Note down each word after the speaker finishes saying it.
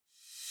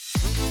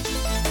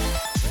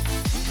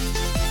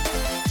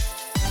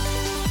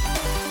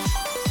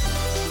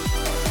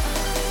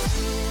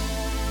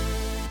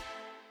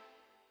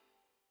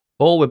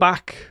Paul, we're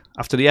back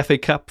after the FA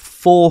Cup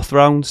fourth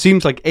round.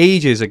 Seems like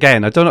ages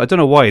again. I don't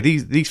know why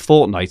these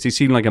fortnights, they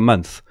seem like a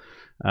month.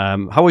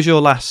 How was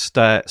your last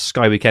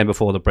Sky weekend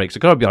before the break? So,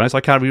 gotta be honest, I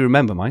can't really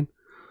remember mine.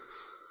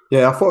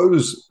 Yeah, I thought it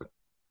was,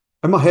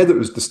 in my head, it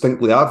was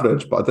distinctly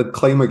average, but I did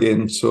climb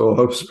again, so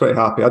I was pretty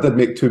happy. I did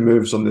make two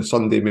moves on the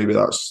Sunday. Maybe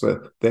that's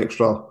the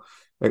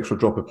extra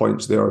drop of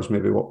points there is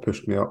maybe what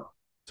pushed me up.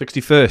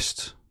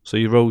 61st. So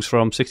you rose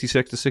from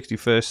 66 to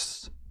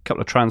 61st.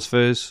 Couple of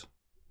transfers.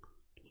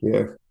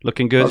 Yeah.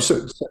 Looking good.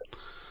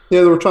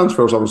 Yeah, there were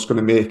transfers I was going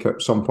to make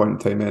at some point in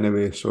time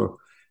anyway, so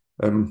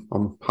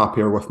I'm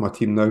happier with my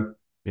team now.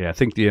 Yeah, I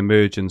think the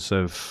emergence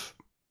of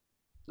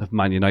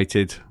Man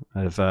United,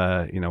 of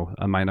Man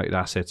United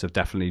assets have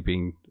definitely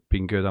been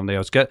good.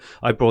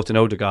 I brought in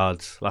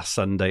Odegaard last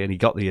Sunday, and he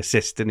got the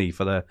assist, didn't he,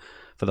 for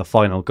the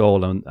final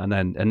goal,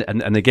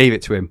 and they gave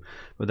it to him.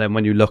 But then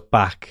when you look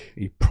back,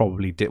 he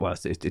probably did. Well,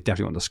 it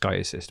definitely wasn't the Sky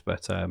assist,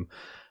 but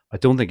I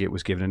don't think it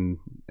was given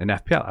in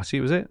FPL. Actually,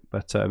 was it?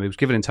 But it was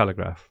given in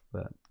Telegraph.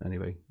 But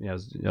anyway, yeah, it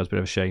was a bit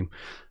of a shame.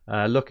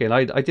 I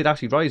did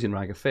actually rise in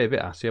rank a fair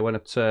bit. Actually, I went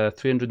up to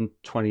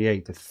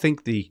 328. I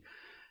think the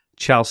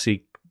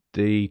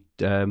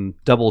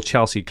double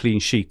Chelsea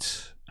clean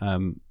sheet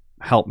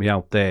helped me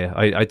out there.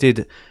 I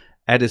did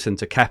Edison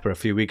to Kepa a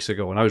few weeks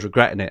ago, and I was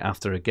regretting it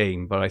after a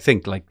game. But I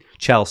think like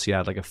Chelsea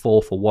had like a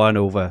 4-1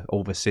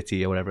 over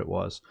City or whatever it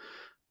was,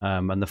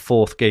 and the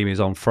fourth game is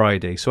on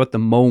Friday. So at the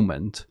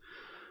moment,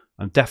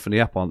 I'm definitely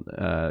up on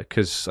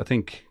because I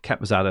think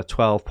Kepa's had a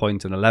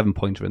 12-point and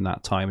 11-pointer in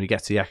that time, and he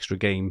gets the extra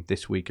game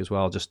this week as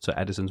well, just to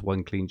Edison's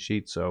one clean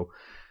sheet. So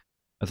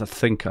I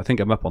think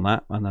I'm up on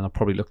that, and then I'll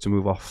probably look to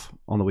move off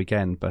on the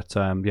weekend. But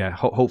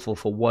hopeful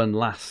for one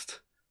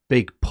last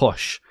big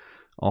push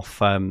off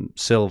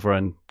Silva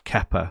and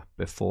Kepa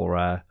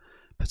before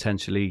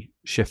potentially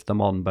shift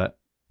them on. But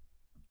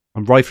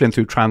I'm rifling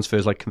through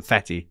transfers like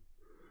confetti.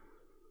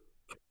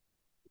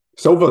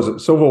 Silva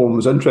one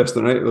was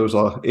interesting, right? There was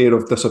an air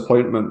of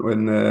disappointment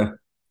when the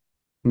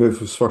move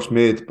was first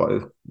made, but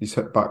he's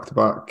hit back to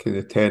back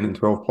 10 and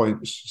 12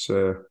 points.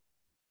 So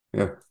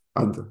yeah,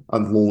 and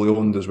lowly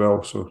owned as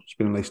well. So it's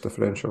been a nice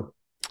differential.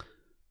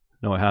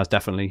 No, it has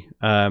definitely.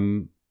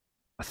 I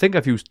think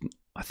I've used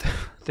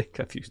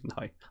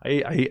 9.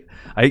 I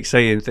hate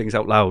saying things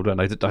out loud,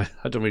 and I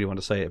don't really want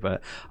to say it,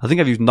 but I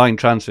think I've used 9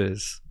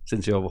 transfers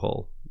since the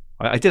overhaul.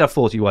 I did have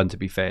 41 to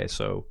be fair,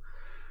 so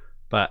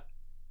but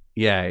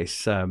yeah,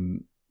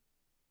 I'm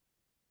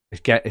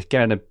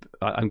getting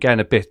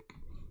a bit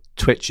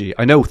twitchy.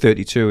 I know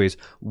 32 is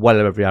well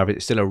above the average.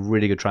 It's still a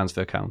really good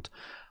transfer count,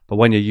 but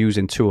when you're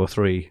using 2 or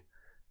 3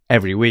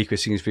 every week, which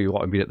seems to be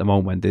what I mean at the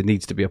moment, there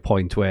needs to be a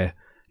point where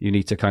you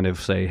need to kind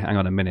of say, hang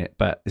on a minute.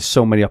 But there's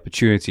so many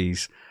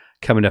opportunities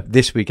coming up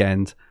this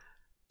weekend,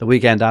 the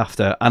weekend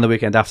after, and the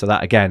weekend after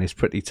that again. It's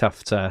pretty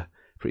tough to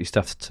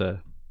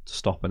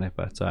stop in it.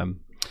 But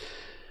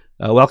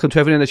welcome to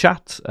everyone in the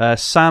chat.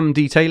 Sam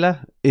D.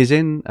 Taylor is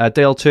in.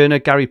 Dale Turner,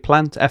 Gary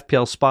Plant,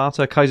 FPL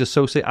Sparta, Kaiser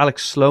Sose,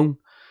 Alex Sloan.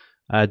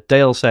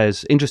 Dale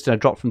says, interesting, I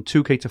dropped from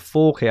 2k to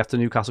 4k after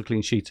Newcastle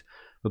clean sheet.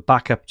 We're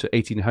back up to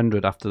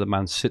 1800 after the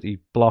Man City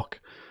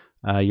block.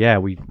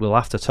 We will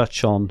have to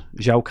touch on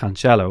João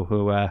Cancelo,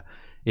 who,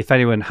 if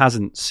anyone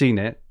hasn't seen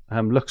it,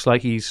 looks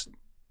like he's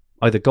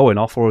either going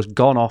off or has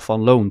gone off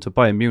on loan to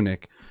Bayern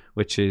Munich,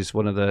 which is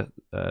one of the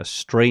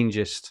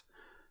strangest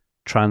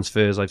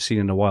transfers I've seen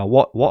in a while.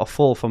 What a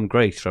fall from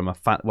grace from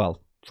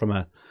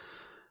a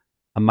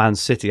Man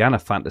City and a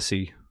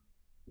fantasy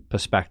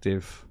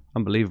perspective.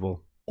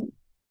 Unbelievable.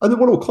 And the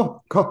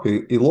World Cup,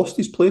 he lost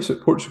his place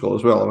at Portugal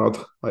as well. And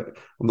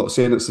I'm not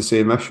saying it's the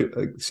same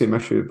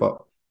issue, but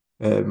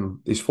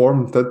his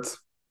form did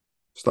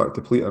start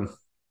depleting.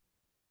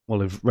 Well,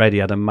 they've already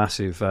had a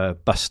massive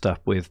bust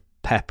up with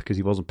Pep because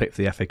he wasn't picked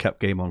for the FA Cup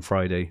game on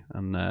Friday,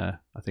 and I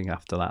think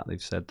after that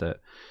they've said that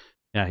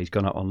he's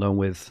gone out on loan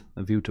with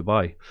a view to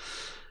buy.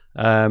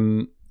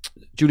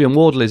 Julian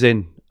Wardle is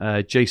in.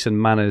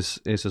 Jason Manners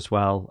is as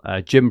well.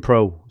 Jim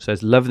Pro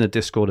says, loving the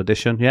Discord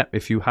edition. Yeah,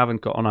 if you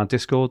haven't got on our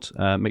Discord,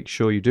 make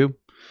sure you do.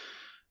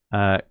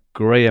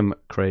 Graham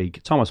Craig,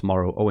 Thomas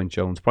Morrow, Owen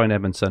Jones, Brian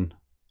Edmondson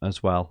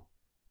as well.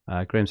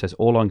 Graham says,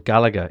 all on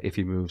Gallagher if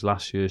he moves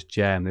last year's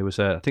gem.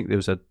 I think there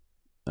was a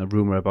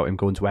rumour about him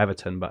going to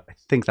Everton, but I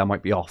think that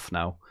might be off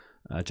now.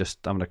 Just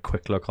having a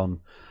quick look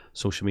on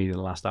social media in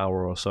the last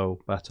hour or so.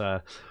 But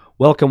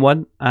welcome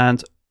one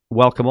and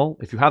welcome all.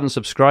 If you haven't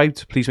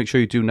subscribed, please make sure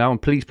you do now,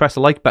 and please press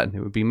the like button.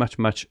 It would be much,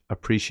 much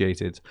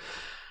appreciated.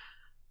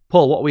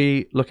 Paul, what are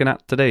we looking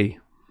at today?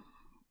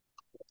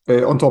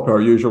 On top of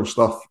our usual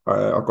stuff,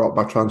 I've got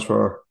my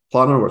transfer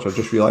planner, which I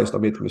just realised I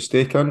made a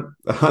mistake in,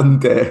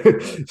 and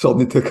so I'll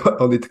need to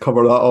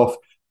cover that off,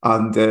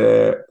 and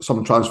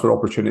some transfer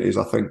opportunities.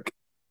 I think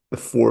the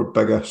 4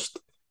 biggest,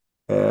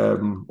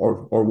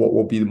 or what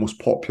will be the most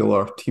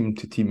popular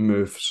team-to-team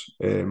moves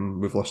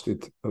we've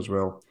listed as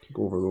well.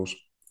 Go over those.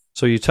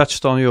 So you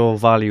touched on your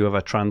value of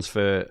a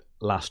transfer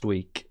last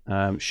week.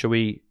 Shall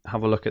we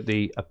have a look at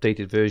the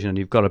updated version? And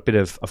you've got a bit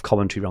of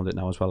commentary around it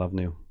now as well, haven't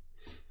you?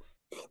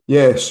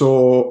 Yeah,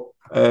 so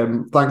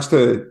Thanks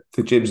to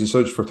James and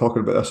Suge for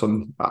talking about this.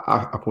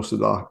 I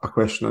posted a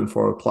question in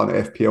for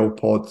Planet FPL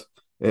pod,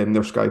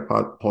 their Sky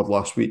pod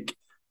last week,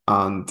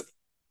 and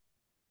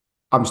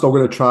I'm still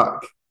going to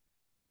track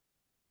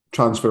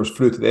transfers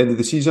through to the end of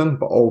the season,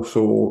 but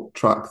also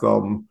track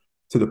them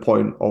to the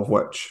point of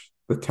which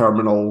the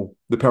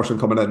person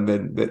coming in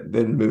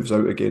then moves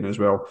out again as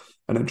well,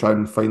 and then try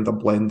and find a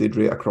blended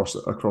rate across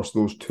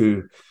those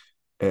two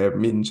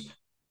means.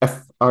 If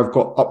I've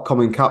got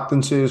upcoming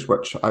captaincies,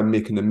 which I'm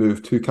making the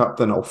move to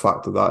captain, I'll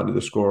factor that into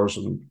the scores,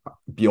 and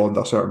beyond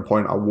a certain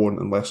point, I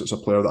won't, unless it's a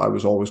player that I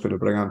was always going to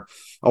bring in. I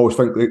always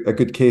think a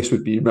good case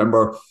would be,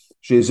 remember,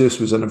 Jesus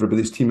was in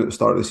everybody's team at the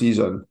start of the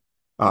season,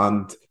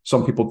 and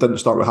some people didn't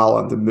start with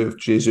Haaland and moved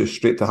Jesus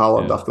straight to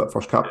Haaland after that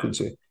first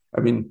captaincy.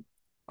 I mean,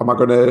 am I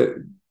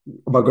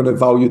going to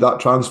value that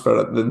transfer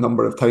at the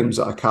number of times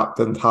that I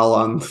captained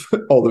Haaland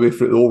all the way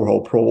through the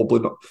overhaul?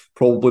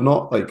 Probably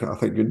not. Like, I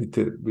think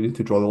we need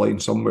to draw the line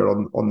somewhere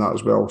on that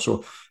as well.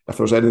 So if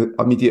there's any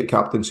immediate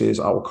captaincies,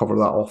 I will cover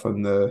that off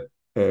in the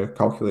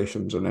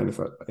calculations, and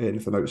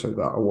anything outside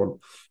that I won't.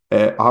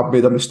 I have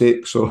made a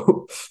mistake,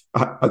 so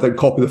I didn't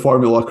copy the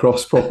formula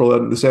across properly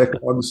in the second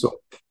one. So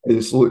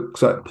it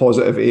looks at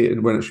 +8,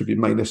 and when it should be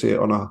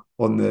 -8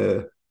 on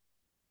the.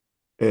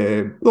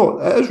 No,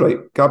 it is right.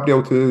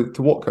 Gabriel to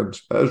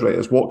Watkins. It is right.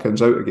 It's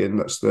Watkins out again.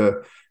 That's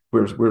the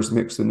where's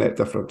makes the net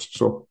difference.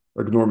 So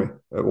ignore me.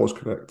 It was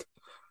correct.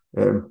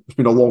 It's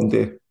been a long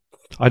day.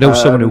 I know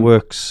someone who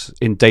works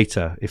in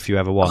data. If you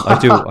ever want, I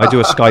do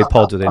a Sky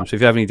pod with him. So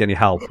if you ever need any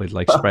help with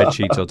like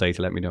spreadsheets or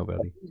data, let me know,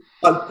 buddy.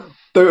 I'm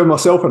doubting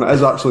myself, and it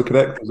is actually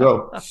correct as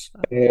well.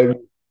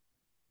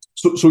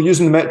 So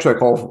using the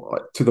metric of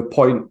to the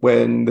point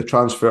when the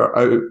transfer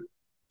out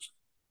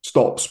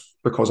stops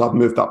because I've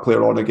moved that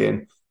player on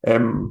again.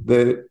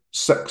 The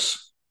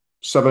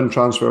 7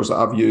 transfers that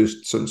I've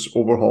used since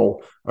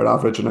overhaul are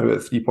averaging out at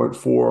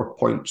 3.4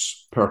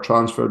 points per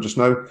transfer just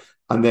now,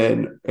 and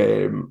then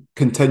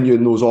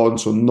continuing those on,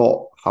 so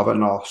not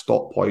having a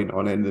stop point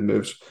on any of the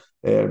moves.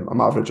 I'm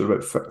averaging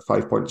about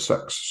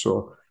 5.6.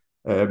 So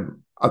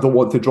I don't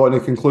want to draw any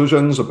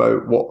conclusions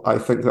about what I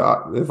think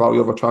that the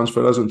value of a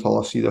transfer is until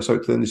I see this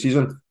out to the end of the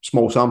season.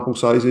 Small sample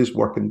sizes,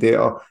 working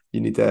data.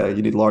 You need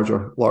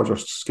larger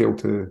scale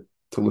to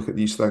look at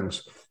these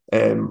things.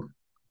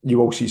 You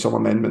will see some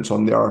amendments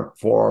on there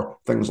for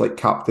things like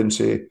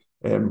captaincy.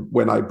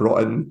 When I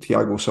brought in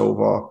Thiago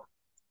Silva,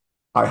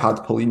 I had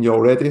Paulinho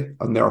already,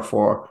 and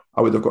therefore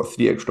I would have got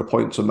 3 extra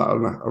points on that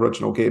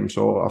original game.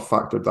 So I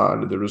factored that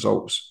into the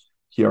results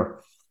here.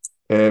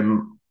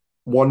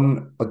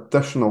 One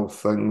additional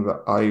thing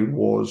that I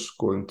was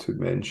going to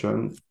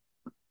mention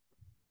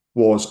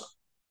was,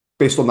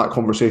 based on that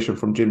conversation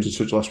from James and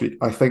Suge last week,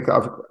 I think that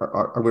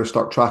I'm going to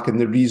start tracking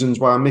the reasons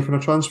why I'm making a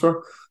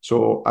transfer.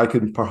 So I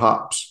can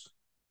perhaps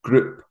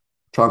group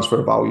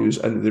transfer values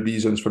into the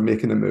reasons for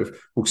making a move.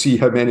 We'll see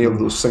how many of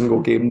those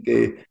single game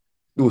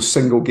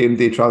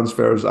day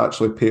transfers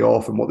actually pay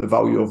off, and what the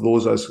value of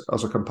those is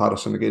as a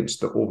comparison against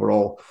the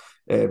overall.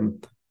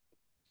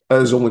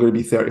 It is only going to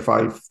be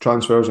 35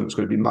 transfers, and it's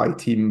going to be my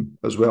team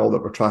as well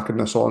that we're tracking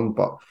this on.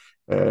 But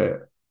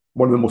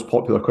one of the most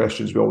popular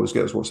questions we always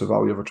get is, what's the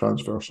value of a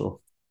transfer?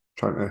 So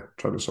trying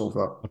to solve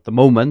that. At the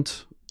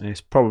moment, it's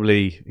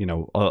probably,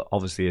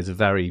 obviously it's a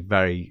very,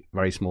 very,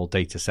 very small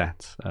data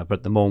set. But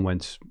at the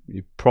moment,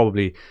 you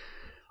probably,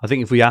 I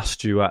think if we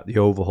asked you at the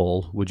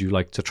overhaul, would you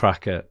like to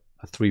track a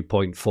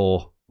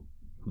 3.4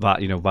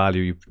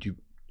 value,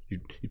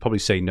 you'd probably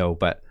say no.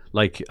 But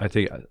like I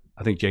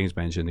think James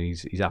mentioned,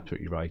 he's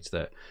absolutely right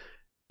that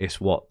it's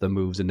what the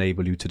moves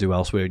enable you to do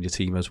elsewhere in your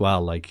team as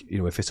well. Like,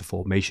 if it's a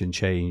formation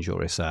change,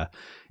 or if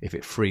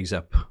it frees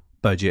up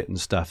budget and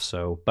stuff.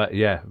 So, but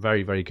yeah,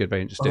 very, very good,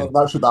 very interesting.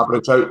 That should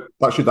average out.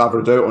 That should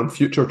average out on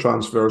future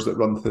transfers that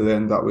run to the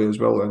end that way as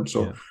well. Then,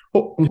 so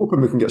I'm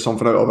hoping we can get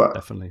something out of it.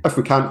 Definitely. If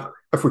we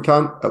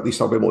can't, at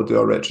least I'll be able to do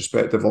a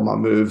retrospective on my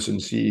moves and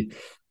see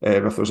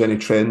if there's any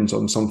trends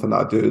on something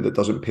that I do that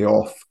doesn't pay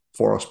off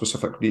for a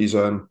specific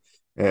reason.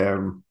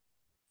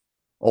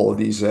 All of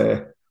these.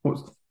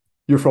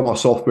 You're from a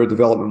software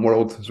development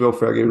world as well,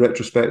 Fergie.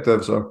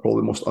 Retrospectives are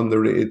probably the most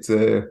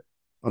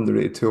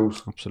underrated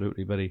tools.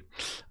 Absolutely, buddy.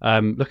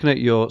 Looking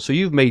at so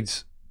you've made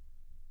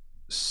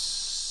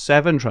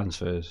 7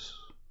 transfers.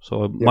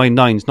 So my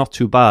 9's not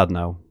too bad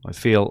now. I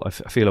feel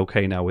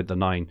okay now with the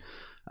 9.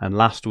 And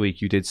last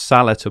week you did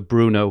Salah to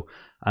Bruno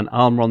and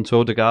Almiron to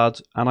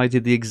Odegaard, and I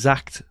did the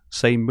exact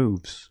same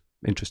moves.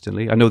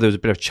 Interestingly, I know there was a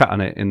bit of chat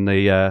on it in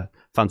the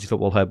Fantasy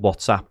Football Hub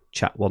WhatsApp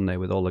chat, wasn't there,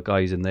 with all the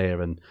guys in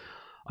there, and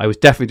I was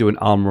definitely doing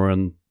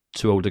Almiron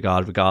to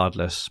Odegaard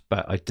regardless,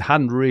 but I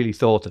hadn't really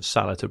thought of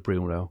Salah to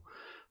Bruno.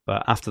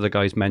 But after the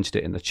guys mentioned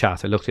it in the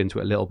chat, I looked into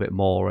it a little bit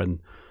more, and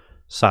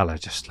Salah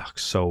just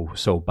looks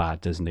so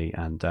bad, doesn't he?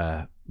 And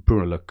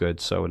Bruno looked good,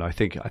 so and I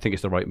think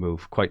it's the right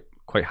move. Quite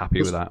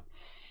happy with that.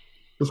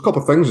 There's a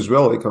couple of things as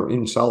well.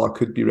 Like, Salah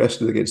could be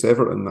rested against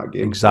Everton in that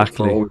game.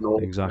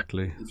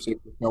 Exactly.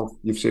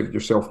 You've saved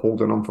yourself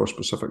holding him for a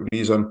specific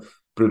reason.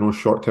 Bruno's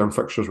short-term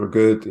fixtures were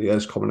good. He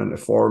is coming into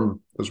form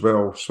as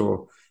well.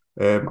 So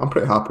I'm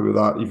pretty happy with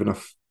that, even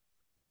if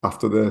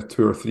after the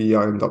 2 or 3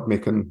 I end up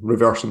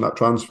reversing that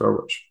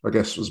transfer, which I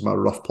guess was my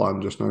rough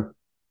plan just now.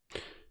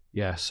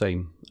 Yeah,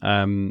 same.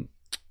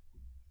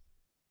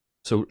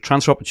 So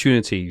transfer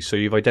opportunities. So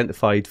you've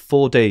identified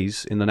 4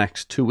 days in the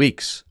next 2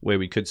 weeks where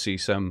we could see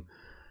some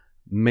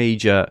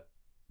major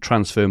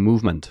transfer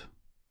movement.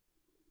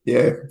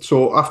 Yeah.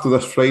 So after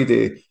this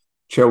Friday,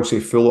 Chelsea,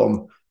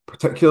 Fulham,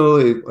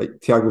 particularly like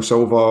Thiago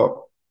Silva,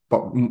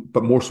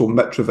 but more so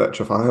Mitrovic.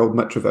 If I held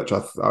Mitrovic,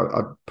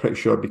 I'm pretty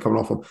sure I'd be coming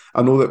off him.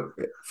 I know that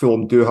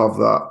Fulham do have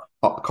that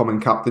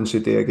upcoming captaincy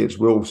day against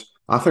Wolves.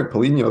 I think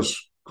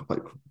Palhinha's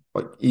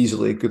like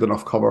easily good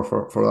enough cover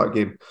for that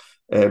game.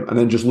 And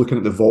then just looking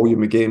at the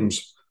volume of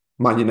games,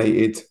 Man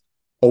United,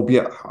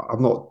 albeit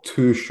I'm not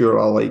too sure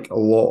I like a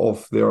lot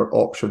of their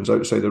options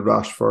outside of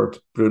Rashford,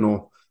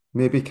 Bruno,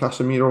 maybe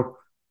Casemiro.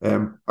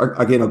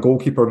 Again, a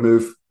goalkeeper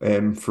move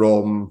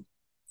from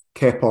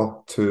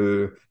Kepa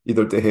to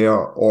either De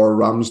Gea or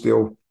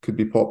Ramsdale could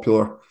be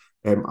popular.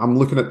 I'm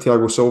looking at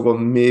Thiago Silva,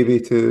 maybe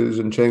to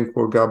Zinchenko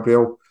or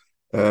Gabriel.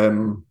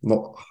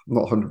 Not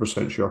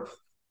 100% sure.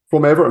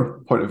 From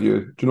Everton point of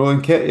view, do you know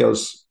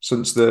Nketiah's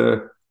since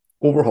the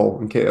overhaul?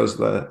 Nketiah's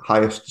the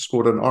highest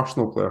scoring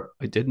Arsenal player.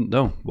 I didn't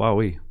know.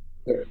 Wowee.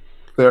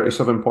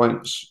 37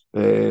 points,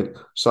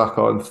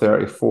 Saka on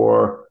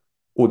 34,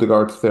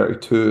 Odegaard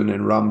 32, and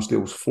then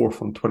Ramsdale's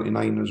fourth on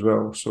 29 as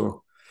well.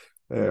 So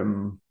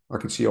I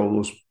can see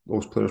all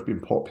those players being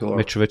popular.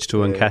 Mitrovic to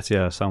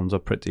Nketiah sounds a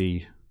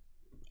pretty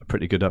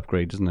good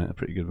upgrade, doesn't it? A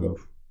pretty good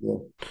move. Yeah.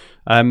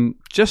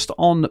 Just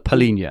on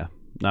Palhinha.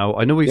 Now,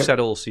 I know we've said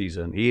all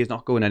season he is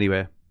not going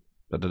anywhere,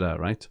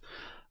 right?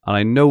 And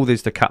I know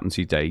there's the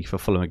captaincy day for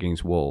Fulham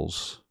against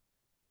Wolves.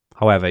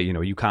 However,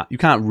 you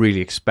can't really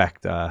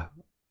expect a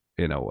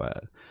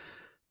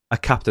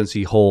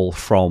captaincy haul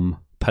from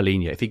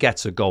Palhinha. If he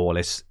gets a goal,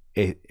 it's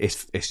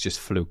just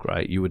fluke,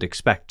 right? You would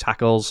expect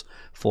tackles,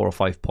 4 or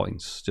 5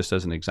 points, just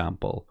as an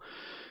example.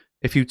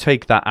 If you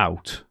take that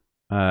out,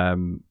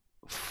 Fulham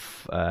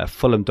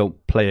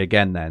don't play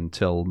again then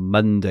till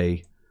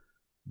Monday,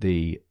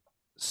 the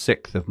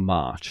 6th of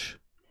March,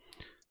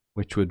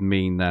 which would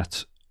mean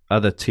that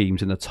other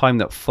teams in the time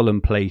that Fulham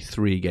play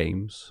 3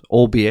 games,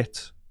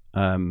 albeit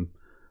one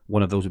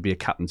of those would be a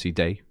captaincy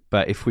day.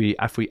 But if we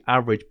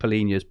average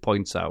Palhinha's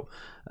points out,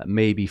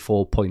 maybe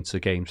 4 points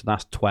a game, so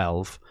that's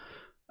 12,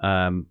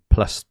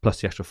 plus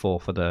the extra 4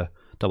 for the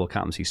double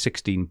captaincy,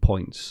 16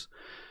 points.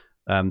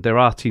 There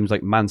are teams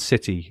like Man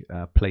City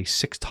play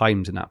 6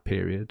 times in that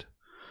period.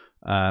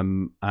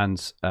 And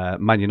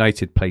Man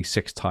United play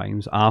 6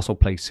 times, Arsenal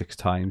play 6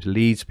 times,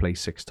 Leeds play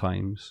 6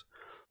 times.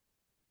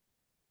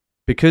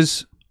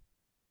 Because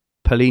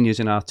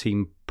Palhinha's in our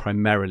team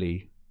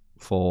primarily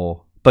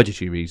for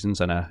budgetary reasons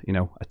and a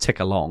tick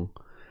along,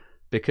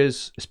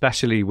 because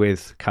especially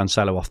with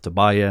Cancelo off to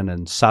Bayern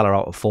and Salah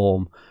out of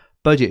form,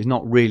 budget is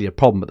not really a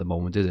problem at the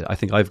moment, is it? I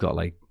think I've got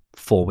like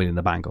 4 million in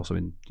the bank or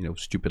something,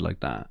 stupid like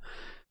that.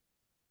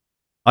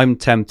 I'm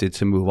tempted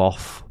to move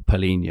off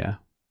Palhinha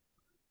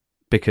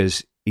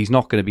because he's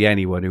not going to be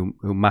anyone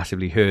who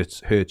massively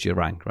hurts your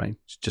rank, right?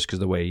 Just because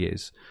of the way he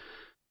is.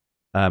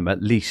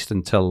 At least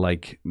until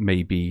like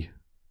maybe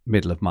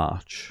middle of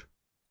March,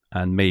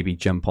 and maybe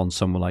jump on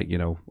someone like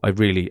I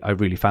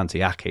really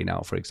fancy Ake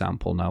now, for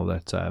example. Now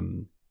that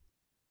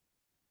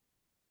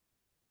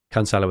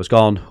Cancelo is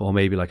gone, or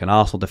maybe like an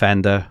Arsenal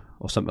defender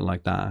or something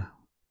like that.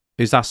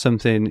 Is that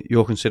something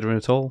you're considering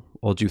at all,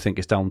 or do you think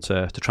it's down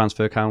to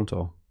transfer count?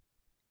 Or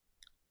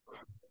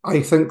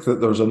I think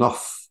that there's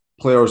enough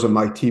players in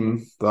my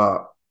team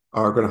that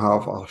are going to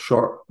have a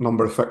short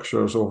number of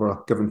fixtures over a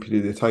given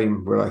period of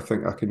time where I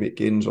think I can make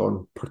gains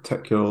on,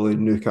 particularly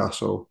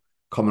Newcastle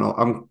coming up.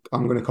 I'm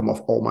going to come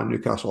off all my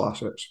Newcastle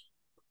assets.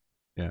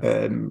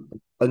 Yeah.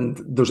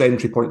 And there's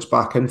entry points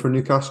back in for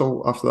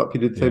Newcastle after that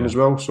period of time as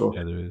well. So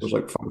there's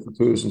like 5 for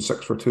 2s and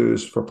 6 for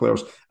 2s for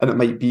players. And it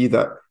might be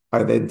that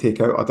I then take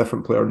out a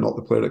different player, not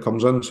the player that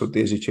comes in. So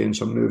daisy chain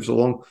some moves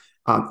along.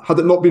 And had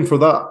it not been for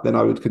that, then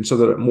I would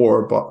consider it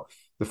more. But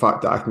the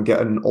fact that I can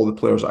get in all the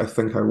players that I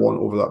think I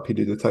want over that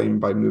period of time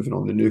by moving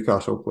on the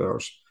Newcastle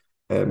players.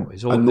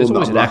 There's always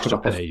an extra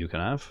player you can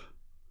have.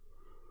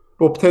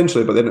 Well,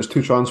 potentially, but then it's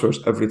 2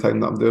 transfers every time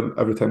that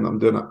I'm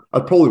doing it.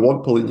 I'd probably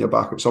want Palhinha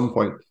back at some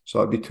point, so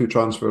that'd be 2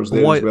 transfers there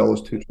as well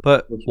as 2 transfers.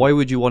 But why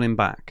would you want him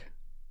back?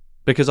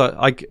 Because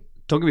I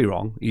don't get me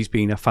wrong, he's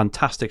been a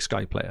fantastic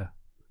Sky player.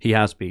 He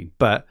has been,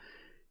 but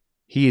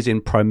he is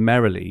in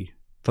primarily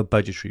for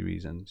budgetary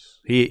reasons.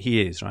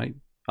 He is, right?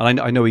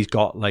 And I know he's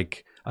got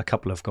like a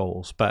couple of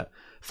goals, but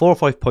 4 or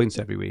 5 points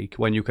every week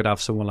when you could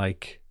have someone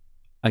like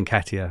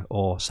Nketiah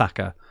or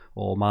Saka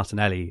or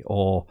Martinelli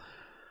or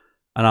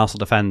an Arsenal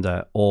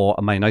defender or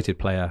a Man United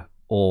player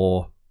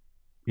or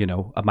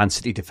a Man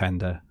City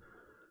defender.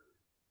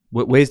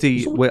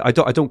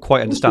 I don't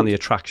quite understand the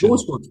attraction.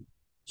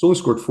 He's only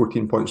scored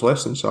 14 points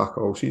less than Saka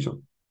all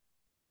season.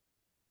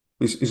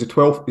 He's the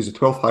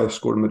 12th highest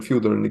scoring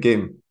midfielder in the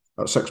game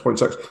at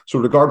 6.6. So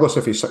regardless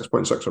if he's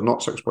 6.6 or not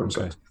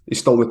 6.6, he's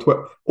still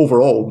the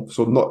overall.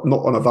 So not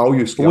on a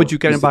value scale. But would you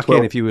get him back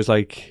in if he was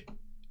like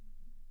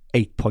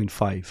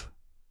 8.5.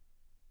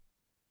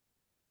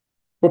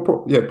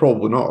 Well, yeah,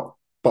 probably not.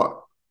 But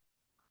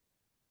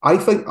I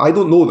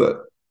don't know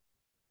that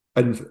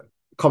in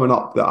coming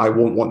up that I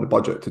won't want the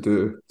budget to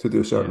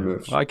do certain Yeah,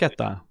 moves. well, I get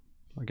that.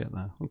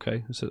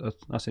 Okay,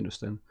 that's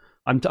interesting.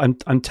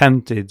 I'm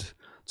tempted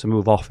to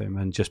move off him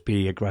and just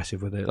be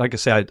aggressive with it. Like I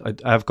say,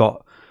 I've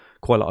got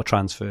quite a lot of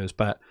transfers,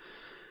 but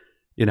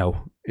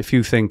if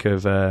you think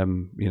of a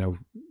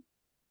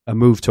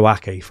move to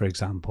Ake, for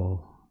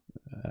example,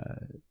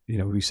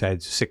 we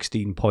said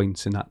 16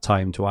 points in that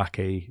time to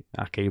Ake.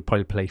 Ake will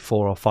probably play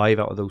 4 or 5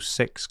 out of those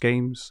 6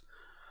 games.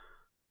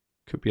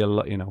 Could be a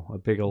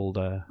big old.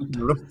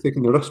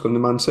 Taking the risk on the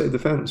Man City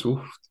defence.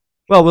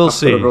 Well, we'll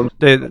see.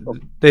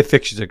 Their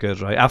fixtures are good,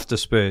 right? After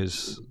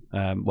Spurs,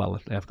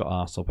 they've got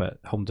Arsenal, but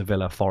home to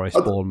Villa, Forest,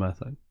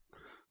 Bournemouth.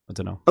 I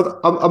don't know.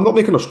 I'm not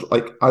making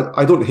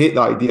I don't hate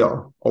the idea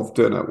of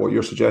doing it, what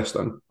you're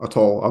suggesting at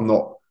all. I'm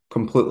not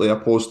completely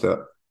opposed to it.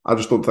 I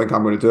just don't think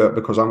I'm going to do it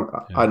because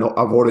I know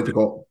I've already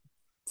got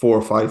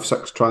 4, 5,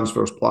 6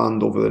 transfers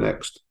planned over the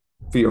next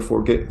 3 or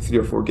 4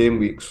 game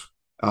weeks.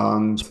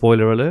 And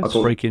spoiler alert!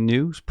 Breaking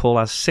news: Paul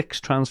has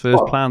 6 transfers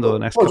planned over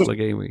the next couple of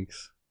game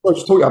weeks. I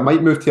just told you I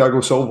might move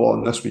Thiago Silva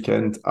on this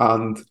weekend,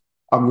 and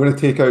I'm going to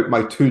take out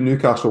my 2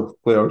 Newcastle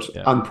players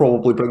and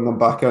probably bring them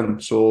back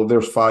in. So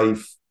there's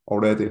 5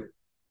 already.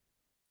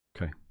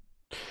 Okay.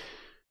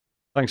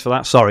 Thanks for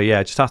that. Sorry,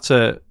 just had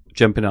to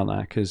jump in on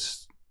that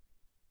because,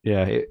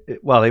 it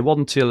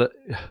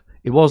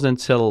wasn't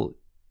until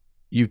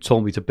you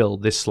told me to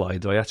build this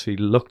slide that I actually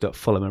looked at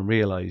Fulham and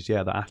realised,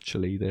 that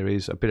actually there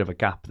is a bit of a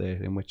gap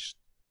there in which,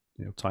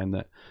 time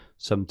that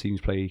some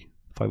teams play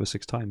 5 or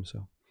 6 times.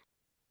 So,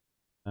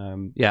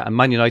 and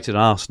Man United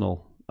and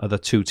Arsenal are the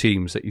 2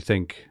 teams that you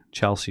think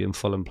Chelsea and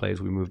Fulham players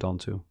we moved on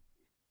to.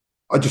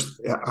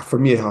 For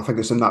me, I think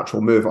it's a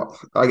natural move.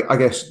 I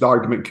guess the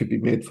argument could be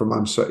made for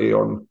Man City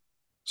on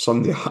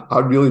Sunday. I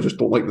really just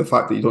don't like the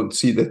fact that you don't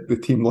see the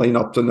team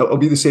lineups, and it'll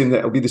be the same.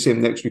 It'll be the same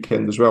next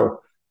weekend as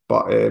well.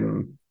 But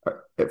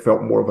it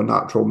felt more of a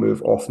natural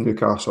move off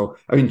Newcastle.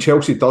 I mean,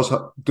 Chelsea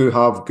do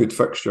have good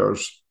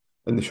fixtures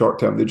in the short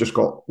term. They just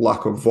got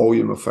lack of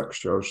volume of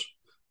fixtures.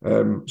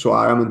 So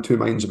I am in 2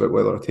 minds about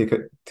whether I take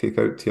out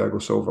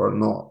Thiago Silva or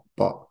not.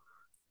 But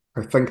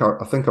I think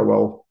I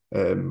will.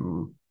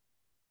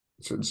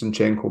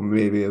 Zinchenko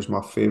maybe is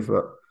my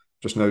favourite.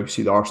 Just now,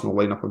 see the Arsenal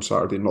lineup on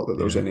Saturday. Not that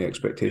there was any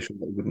expectation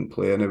that he wouldn't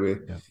play anyway.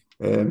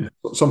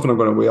 Something I'm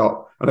going to weigh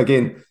up. And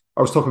again,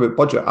 I was talking about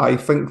budget. I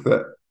think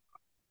that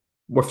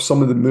with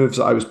some of the moves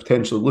that I was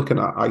potentially looking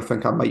at, I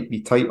think I might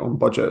be tight on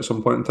budget at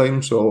some point in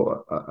time.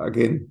 So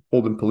again,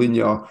 holding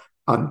Palhinha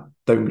and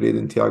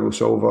downgrading Thiago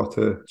Silva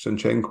to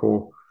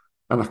Zinchenko,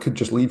 and I could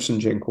just leave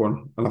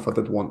Zinchenko and if I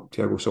did want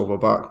Thiago Silva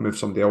back, move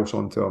somebody else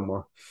onto him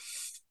or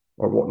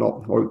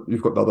whatnot. Or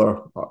you've got the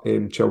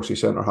other Chelsea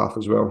centre half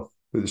as well,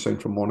 who they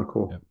signed from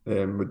Monaco.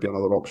 Would be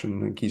another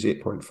option. I think he's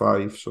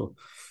 8.5, so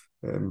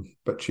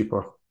bit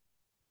cheaper.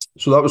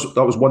 So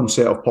that was one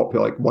set of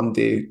popular, like one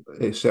day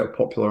set of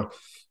popular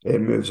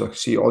moves. I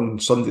see on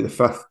Sunday the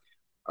 5th,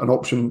 an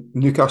option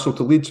Newcastle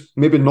to Leeds.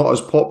 Maybe not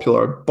as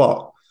popular,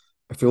 but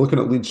if you're looking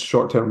at Leeds'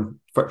 short-term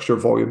fixture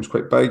volumes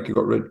quite big, you've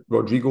got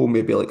Rodrigo,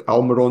 maybe like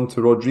Almiron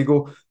to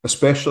Rodrigo,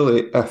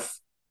 especially if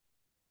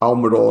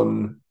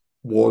Almiron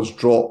was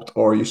dropped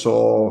or you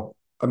saw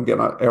I'm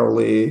getting an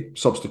early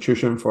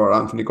substitution for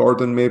Anthony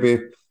Gordon maybe.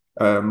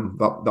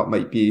 That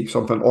might be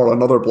something, or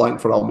another blank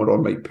for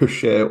Almiron might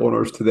push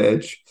owners to the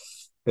edge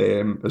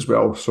as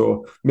well.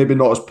 So maybe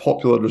not as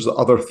popular as the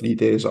other 3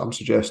 days that I'm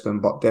suggesting,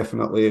 but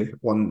definitely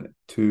one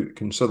to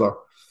consider.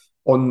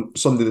 On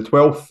Sunday the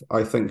 12th,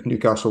 I think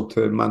Newcastle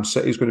to Man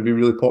City is going to be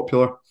really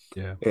popular.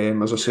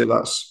 As I say,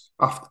 that's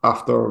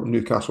after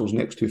Newcastle's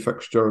next 2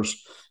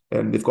 fixtures.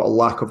 They've got a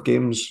lack of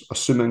games,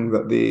 assuming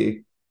that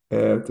they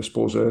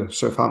dispose of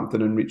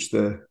Southampton and reach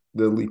the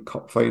League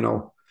Cup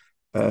final.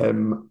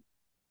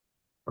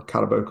 Or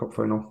Carabao Cup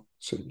final,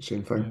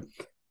 same thing.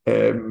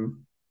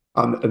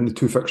 And the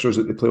 2 fixtures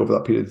that they play over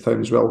that period of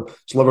time as well.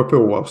 It's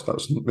Liverpool, whilst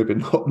that's maybe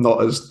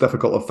not as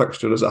difficult a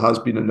fixture as it has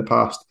been in the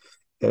past,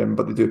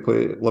 but they do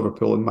play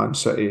Liverpool and Man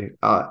City,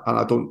 and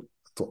I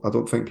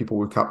don't think people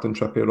would captain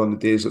Trippier on the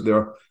days that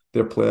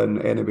they're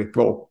playing anyway.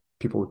 Well,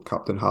 people would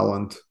captain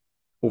Haaland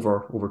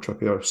over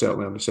Trippier,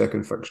 certainly on the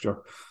second fixture.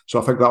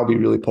 So I think that'll be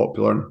really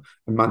popular,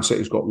 and Man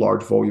City's got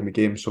large volume of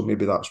games, so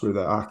maybe that's where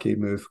the Ake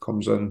move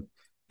comes in.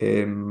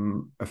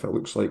 If it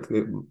looks like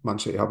Man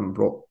City haven't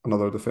brought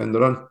another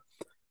defender in.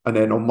 And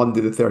then on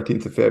Monday the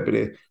 13th of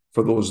February,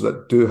 for those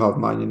that do have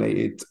Man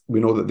United,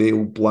 we know that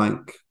they'll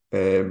blank.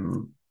 They're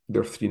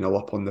 3-0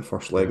 up on the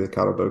first leg of the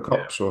Carabao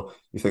Cup, so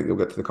you think they'll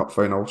get to the cup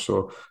final,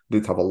 so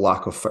they'd have a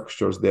lack of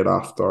fixtures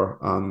thereafter.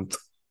 And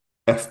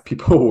if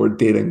people were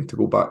daring to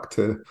go back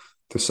to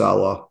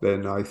Salah,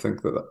 then I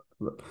think that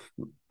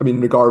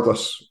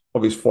regardless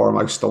of his form,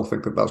 I still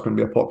think that that's going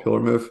to be a popular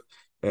move.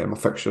 A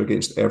fixture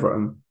against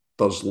Everton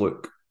does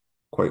look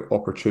quite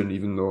opportune,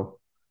 even though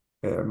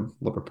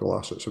Liverpool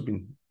assets have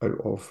been out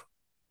of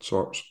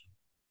sorts.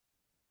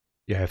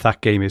 Yeah, if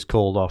that game is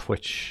called off,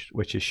 which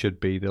it should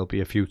be, there'll be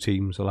a few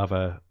teams will have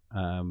a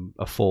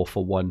a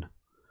 4-1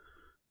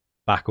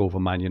 back over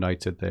Man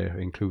United there,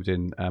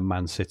 including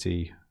Man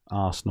City,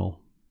 Arsenal.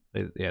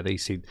 They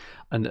see,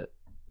 and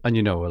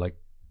like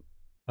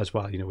as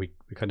well, we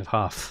kind of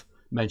half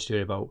mentioned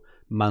here about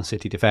Man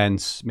City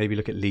defence. Maybe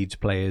look at Leeds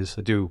players.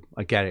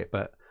 I get it,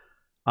 but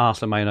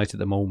Arsenal, Man United at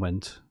the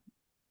moment,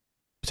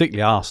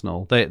 particularly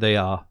Arsenal, they're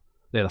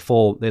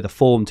the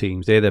form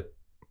teams. They've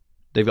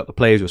got the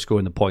players who are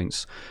scoring the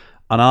points,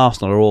 and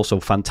Arsenal are also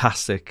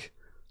fantastic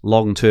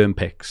long-term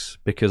picks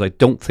because I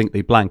don't think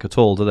they blank at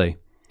all, do they?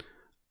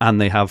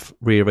 And they have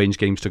rearranged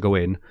games to go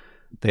in.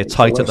 They're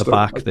tight at the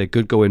back. They're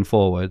good going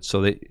forward.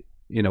 So they,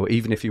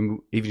 even if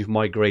you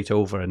migrate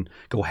over and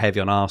go heavy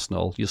on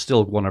Arsenal, you'll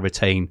still want to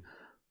retain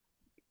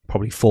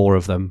probably 4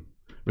 of them,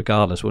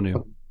 regardless, won't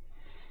you?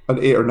 And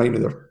 8 or 9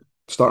 of their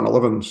starting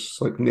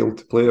 11s like nailed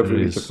to play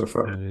every week if they're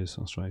fit. It is.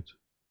 That's right.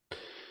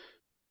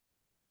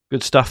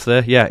 Good stuff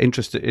there. Yeah,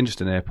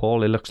 interesting there,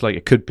 Paul. It looks like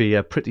it could be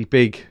a pretty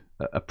big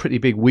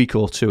week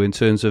or two in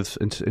terms of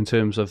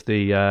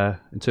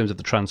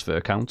the transfer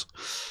account.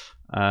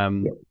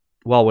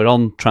 While we're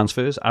on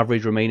transfers,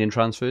 average remaining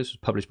transfers was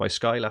published by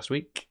Sky last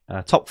week.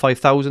 Top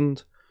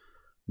 5,000,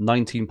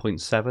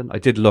 19.7. I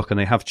did look, and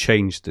they have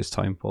changed this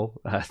time, Paul.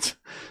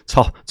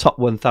 Top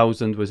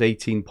 1,000 was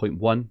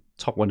 18.1.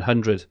 Top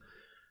 100,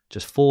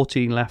 just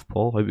 14 left,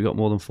 Paul. Hope you got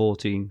more than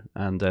 14.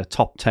 And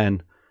top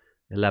 10,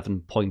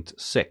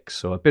 11.6.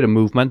 So a bit of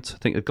movement. I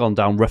think they've gone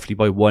down roughly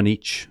by 1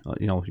 each,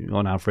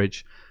 on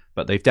average.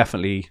 But they've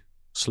definitely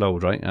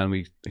slowed, right? And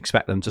we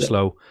expect them to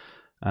slow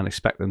and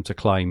expect them to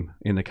climb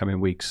in the coming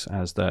weeks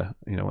as the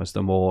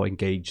more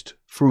engaged,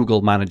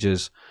 frugal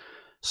managers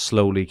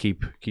slowly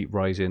keep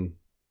rising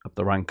up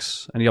the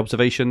ranks. Any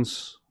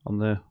observations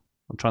on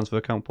transfer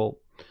account, Paul?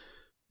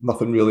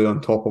 Nothing really on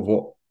top of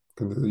what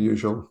kind of the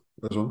usual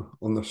is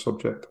on this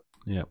subject.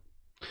 Yeah.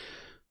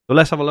 So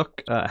let's have a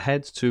look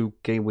ahead to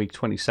game week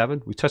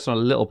 27. We touched on a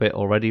little bit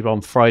already, but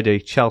on Friday,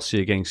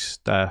 Chelsea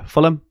against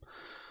Fulham.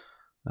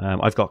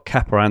 I've got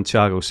Kepa and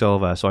Thiago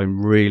Silva, so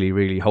I'm really,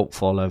 really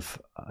hopeful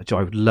of.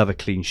 I would love a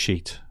clean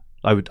sheet.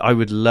 I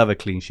would love a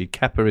clean sheet.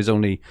 Kepa is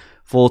only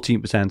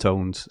 14%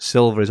 owned.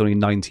 Silva is only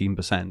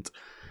 19%.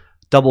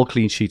 Double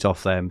clean sheet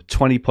off them.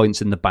 20 points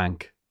in the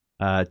bank,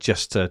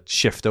 just to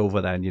shift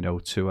over then,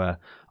 to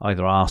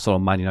either Arsenal or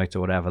Man United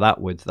or whatever.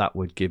 That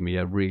would give me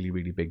a really,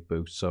 really big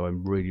boost. So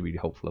I'm really, really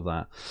hopeful of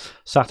that.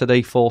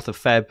 Saturday, 4th of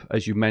Feb,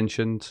 as you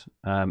mentioned,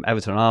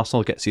 Everton and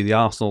Arsenal. Get to see the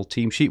Arsenal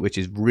team sheet, which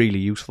is really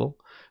useful.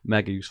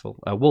 Mega useful.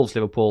 Wolves,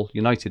 Liverpool,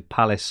 United,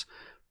 Palace,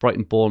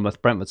 Brighton,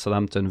 Bournemouth, Brentford,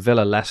 Southampton,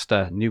 Villa,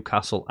 Leicester,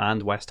 Newcastle,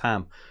 and West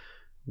Ham.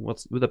 Who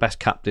are the best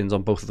captains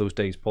on both of those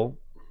days, Paul?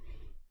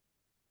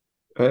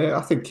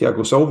 I think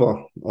Thiago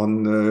Silva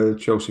on the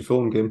Chelsea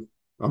Fulham game.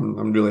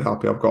 I'm really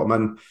happy I've got him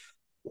in.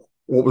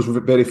 What was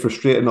very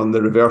frustrating on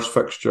the reverse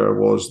fixture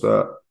was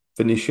that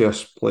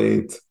Vinicius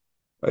played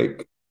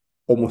like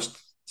almost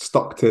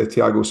stuck to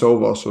Thiago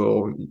Silva,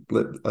 so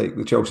like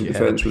the Chelsea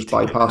defence was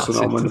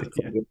bypassing him and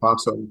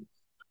passing.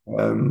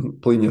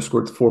 Polina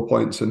scored 4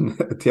 points and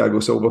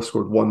Thiago Silva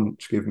scored 1,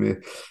 which gave me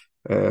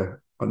a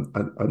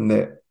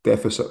net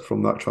deficit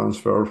from that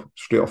transfer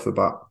straight off the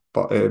bat.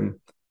 But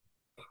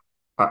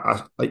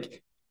I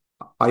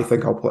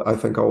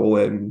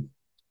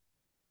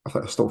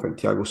still think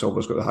Thiago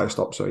Silva's got the highest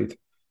upside.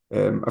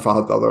 If I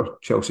had the other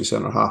Chelsea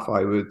centre half,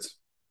 I would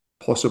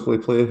possibly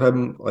play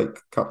him, like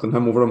captain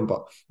him over him,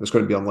 but it's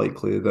going to be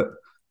unlikely that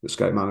the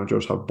Sky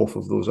managers have both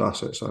of those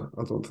assets. I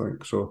don't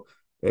think so.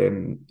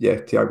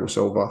 Thiago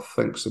Silva I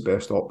think's the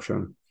best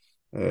option.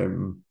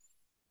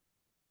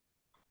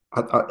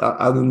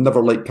 I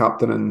never like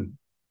captaining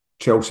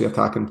Chelsea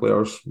attacking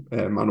players.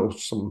 I know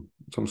some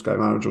Sky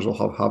managers will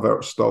have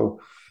Havertz still.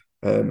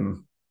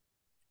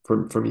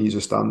 For me, he's a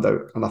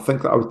standout, and I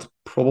think that I would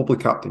probably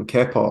captain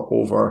Kepa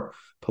over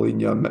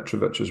Polina and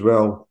Mitrovic as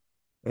well.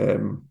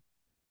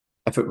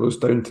 If it was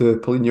down to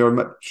Polina or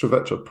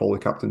Mitrovic, I'd probably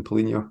captain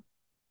Polina. I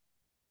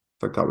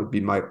think that would be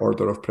my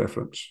order of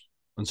preference.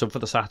 And so for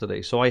the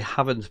Saturday, so I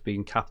haven't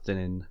been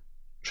captaining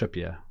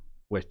Trippier,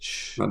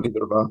 which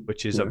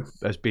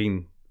has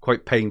been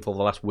quite painful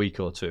the last week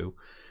or two.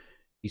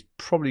 He's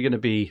probably going to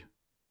be,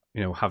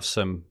 have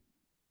some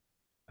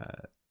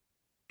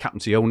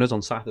captaincy owners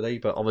on Saturday,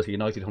 but obviously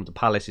United home to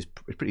Palace is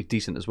pretty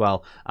decent as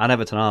well, and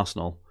Everton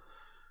Arsenal.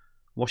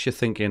 What's your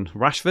thinking,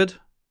 Rashford?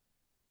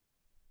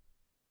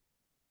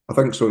 I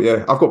think so.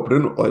 Yeah, I've got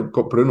Bruno. I've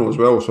got Bruno as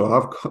well, so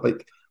I've got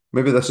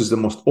maybe this is the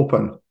most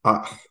open.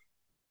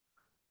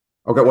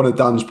 I'll get one of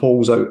Dan's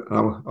polls out,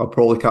 and I'll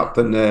probably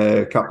captain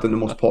the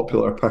most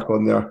popular pick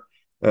on there.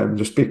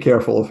 Just be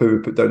careful of who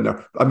we put down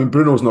there. I mean,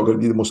 Bruno's not going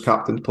to be the most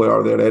captained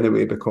player there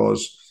anyway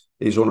because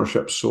his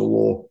ownership's so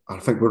low. I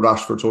think with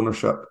Rashford's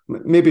ownership,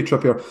 maybe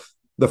Trippier,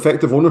 the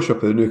effective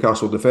ownership of the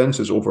Newcastle defence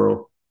is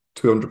over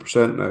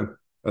 200% now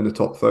in the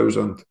top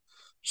 1,000.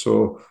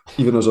 So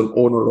even as an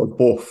owner of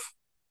both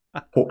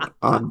Pope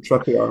and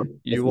Trippier,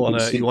 you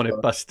want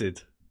it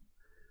busted.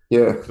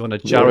 Yeah, you want a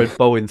Jared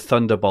Bowen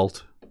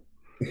thunderbolt.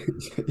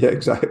 Yeah,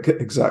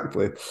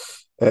 exactly.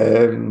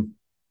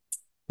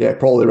 yeah,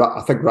 probably.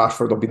 I think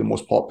Rashford will be the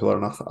most popular,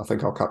 and I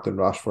think I'll captain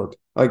Rashford.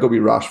 I think it'll be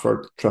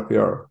Rashford,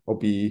 Trippier will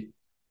be,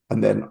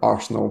 and then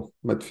Arsenal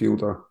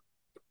midfielder.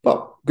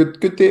 But good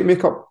day to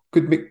make up.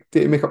 Day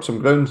to make up some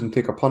grounds and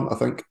take a punt, I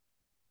think.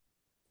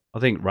 I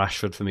think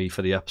Rashford for me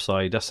for the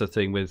upside. That's the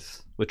thing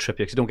with Trippier,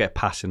 because you don't get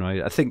passing,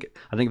 right? I think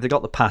if they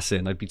got the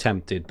passing, I'd be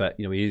tempted, but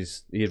he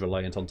is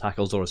reliant on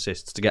tackles or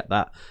assists to get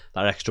that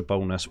extra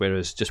bonus.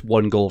 Whereas just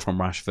one goal from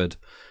Rashford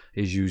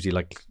is usually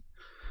a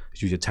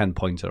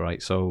 10-pointer,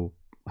 right? So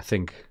I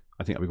think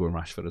I'll be going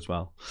Rashford as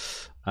well.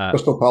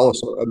 Crystal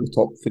Palace are in the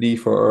top 3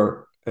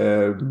 for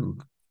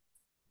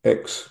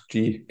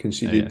XG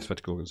conceded.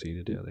 Expected goal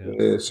conceded,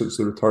 since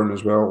the return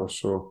as well.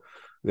 So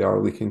they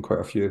are leaking quite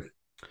a few.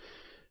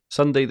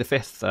 Sunday the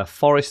 5th,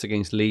 Forest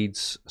against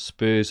Leeds,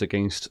 Spurs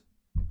against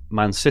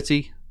Man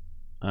City.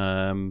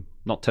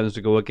 Not tempted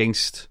to go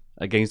against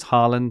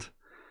Haaland.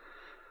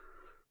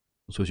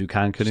 I suppose you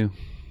can you?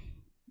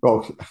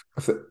 Well,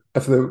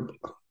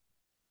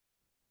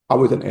 I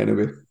wouldn't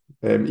anyway.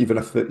 Even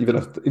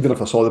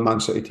if I saw the Man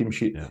City team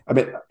sheet, yeah.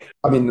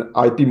 I mean,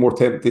 I'd be more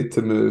tempted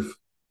to move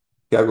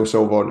Thiago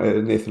Silva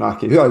and Nathan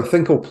Ake, who I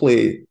think will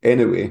play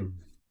anyway.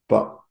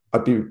 But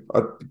I'd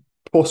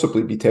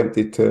possibly be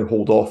tempted to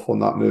hold off on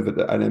that move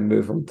and then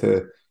move him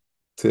to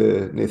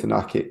Nathan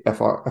Ake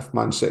if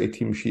Man City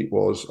team sheet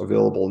was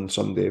available on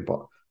Sunday. But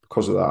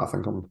because of that, I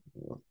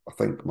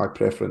think my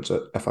preference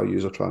if I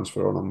use a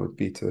transfer on him would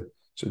be to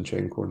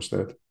Zinchenko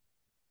instead.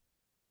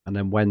 And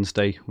then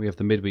Wednesday we have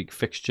the midweek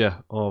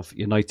fixture of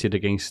United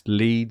against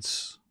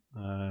Leeds.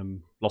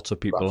 Lots of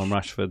people on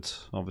Rashford,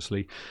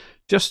 obviously.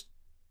 Just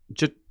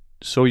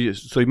so you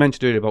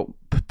mentioned earlier about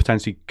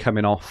potentially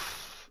coming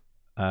off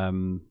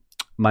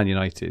Man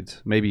United,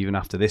 maybe even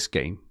after this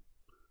game,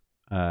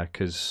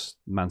 because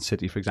Man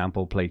City, for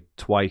example, played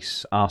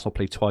twice. Arsenal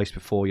played twice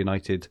before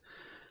United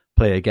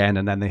play again,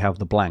 and then they have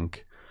the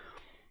blank.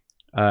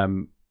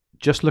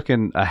 Just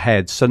looking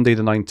ahead, Sunday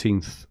the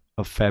 19th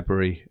of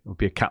February will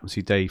be a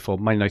captaincy day for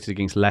Man United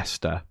against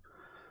Leicester,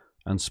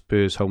 and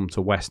Spurs home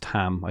to West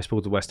Ham. I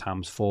suppose the West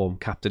Ham's form,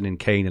 captaining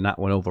Kane in that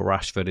one over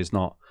Rashford is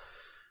not,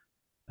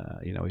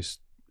 is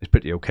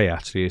pretty okay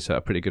actually. It's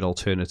a pretty good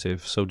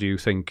alternative. So do you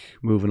think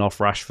moving off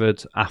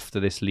Rashford after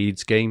this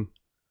Leeds game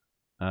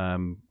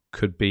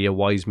could be a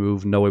wise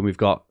move, knowing we've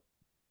got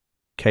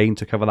Kane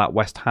to cover that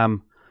West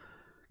Ham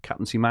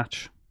captaincy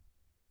match?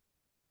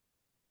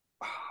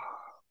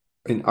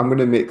 I'm going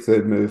to make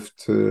the move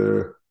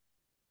to...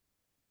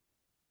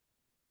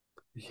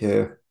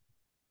 Yeah.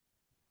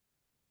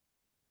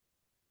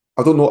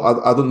 I don't know.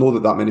 I don't know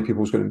that many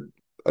people's going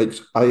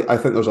to... I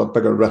think there's a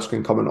bigger risk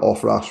in coming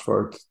off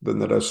Rashford than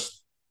there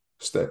is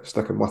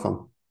sticking with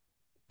him.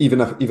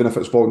 Even if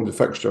it's volume to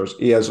fixtures,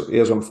 he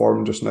is on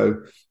form just now.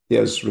 He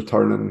is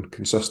returning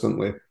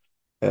consistently.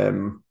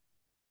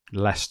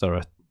 Leicester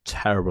are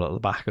terrible at the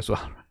back as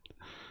well.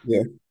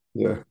 Yeah.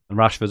 And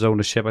Rashford's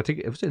ownership, I think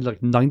it was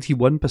like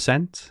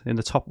 91% in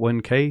the top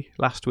 1K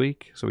last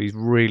week. So he's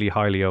really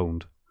highly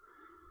owned.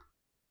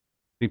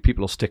 I think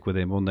people will stick with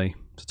him, won't they?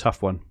 It's a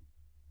tough one.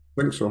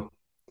 I think so.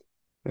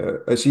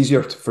 It's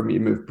easier for me to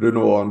move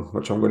Bruno on,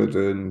 which I'm going to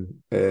do,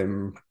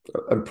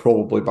 and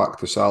probably back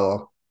to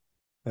Salah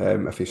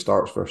if he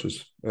starts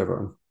versus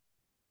Everton.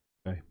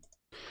 Okay.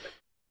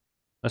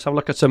 Let's have a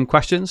look at some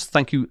questions.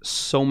 Thank you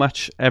so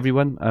much,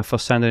 everyone, for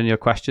sending in your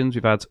questions.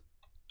 We've had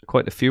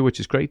quite a few, which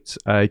is great.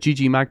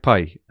 GG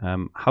Magpie,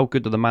 how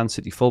good are the Man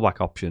City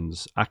fullback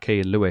options, Ake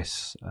and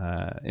Lewis,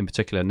 in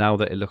particular, now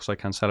that it looks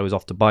like Cancelo is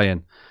off to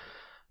Bayern?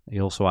 He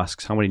also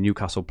asks how many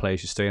Newcastle players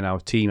should stay in our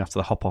team after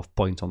the hop-off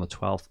point on the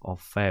 12th of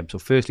Feb. So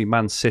firstly,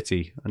 Man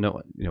City, I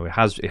know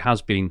it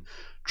has been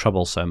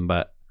troublesome,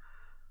 but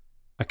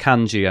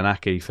Akanji and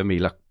Ake for me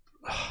look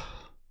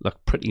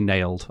pretty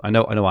nailed. I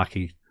know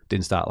Ake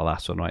didn't start the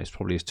last one, right? It's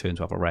probably his turn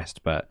to have a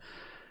rest, but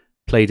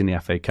played in the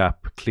FA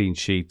Cup, clean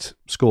sheet,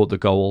 scored the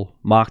goal,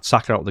 marked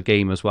Saka out of the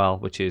game as well,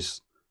 which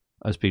has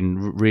been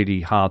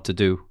really hard to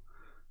do.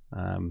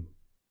 As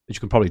you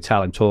can probably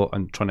tell, I'm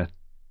trying to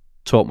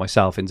talk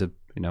myself into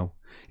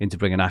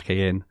bringing Ake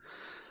in.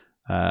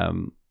 What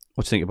do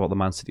you think about the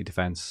Man City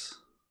defence?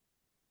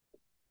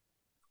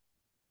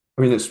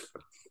 I mean, it's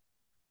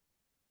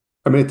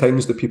how many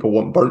times do people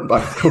want burnt by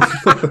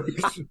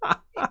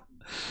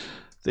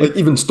like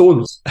even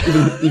Stones,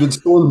 even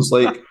Stones,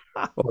 like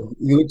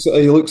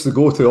he looks the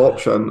go-to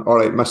option. All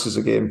right, misses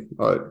a game.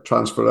 All right,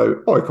 transfer out.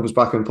 Oh, he comes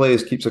back and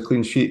plays, keeps a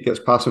clean sheet, gets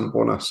passing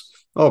bonus.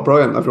 Oh,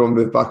 brilliant! Everyone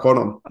moved back on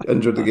him.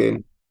 Injured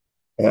again.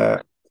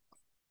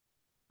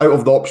 Out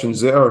of the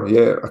options there,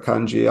 yeah,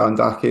 Akanji and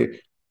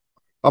Ake.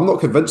 I'm not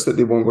convinced that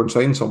they won't go and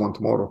sign someone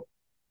tomorrow.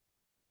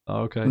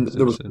 Oh, okay.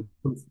 There was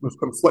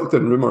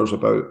conflicting rumours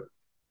about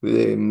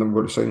them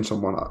going to sign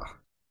someone.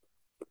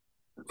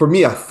 For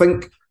me, I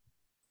think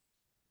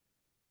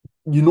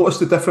you notice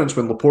the difference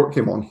when Laporte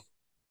came on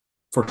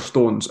for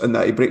Stones, in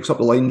that he breaks up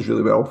the lines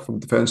really well from a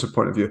defensive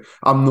point of view.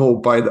 I'm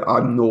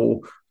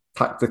no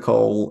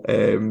tactical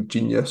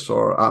genius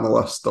or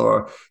analyst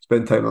or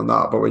spend time on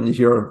that, but when you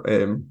hear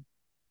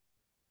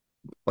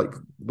like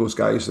those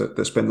guys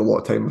that spend a lot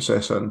of time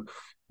assessing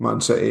Man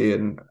City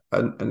and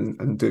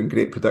doing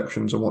great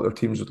predictions on what their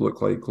teams would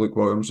look like. Luke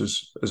Williams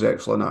is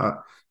excellent at it,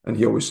 and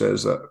he always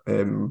says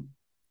that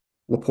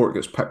Laporte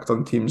gets picked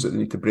on teams that they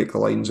need to break the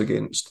lines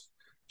against.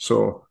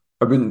 So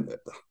I don't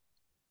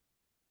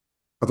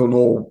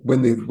know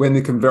when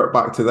they convert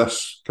back to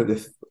this kind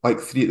of like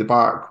three at the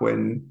back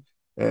when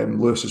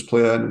Lewis is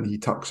playing and he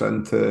tucks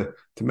into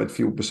to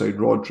midfield beside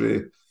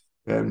Rodri.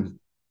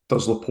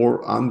 Does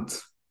Laporte and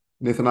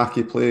Nathan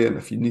Ake play? And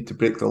if you need to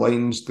break the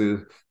lines,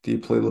 do you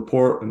play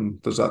Laporte?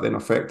 And does that then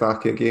affect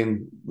Ake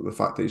again? The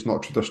fact that he's not a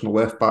traditional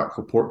left back,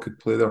 Laporte could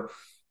play there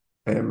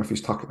if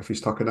he's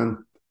tucking in.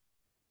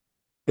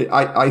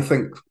 I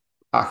think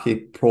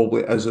Ake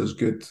probably is as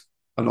good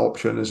an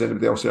option as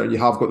anybody else there. You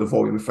have got the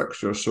volume of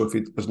fixtures, so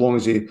as long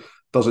as he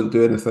doesn't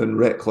do anything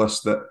reckless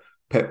that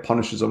Pep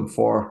punishes him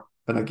for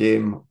in a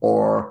game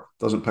or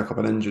doesn't pick up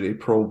an injury,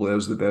 probably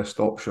is the best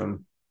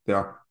option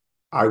there.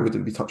 I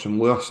wouldn't be touching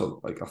Lewis.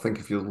 I think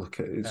if you look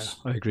at his,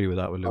 I agree with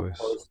that with Lewis.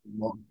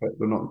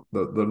 They're not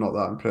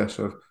that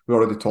impressive. We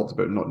already talked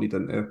about not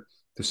needing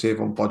to save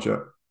on budget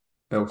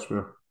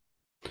elsewhere.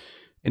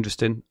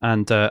 Interesting.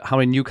 And how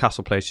many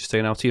Newcastle players you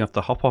staying out after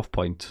the hop-off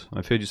point?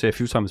 I've heard you say a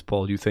few times,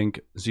 Paul. You think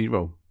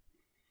 0?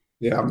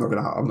 Yeah, I'm not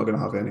gonna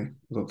have any.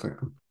 I don't think.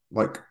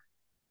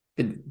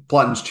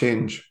 Plans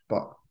change,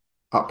 but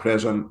at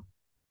present,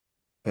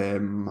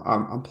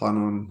 I'm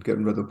planning on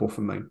getting rid of both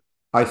of mine.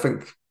 I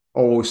think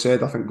always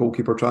said I think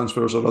goalkeeper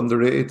transfers are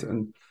underrated,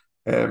 and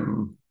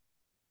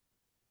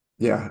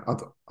yeah,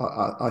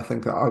 I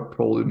think that I'd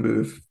probably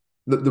move.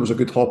 There was a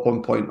good hop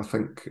on point, I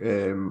think,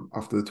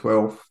 after the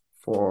 12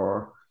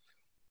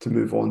 to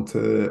move on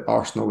to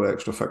Arsenal with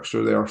extra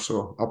fixture there.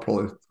 So I'll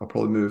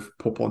probably move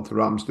Pope on to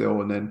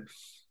Ramsdale and then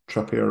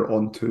Trippier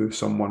onto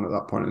someone at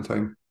that point in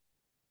time.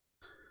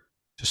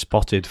 Just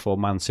spotted for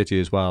Man City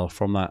as well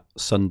from that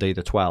Sunday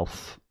the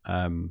 12th.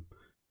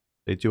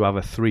 They do have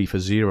a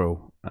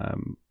 3-0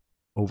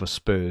 over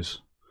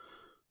Spurs.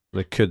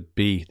 There could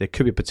be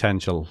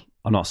potential.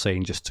 I'm not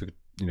saying just to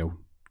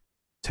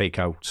take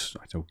out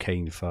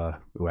Kane for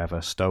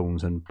whoever,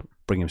 Stones, and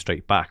bring him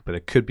straight back, but there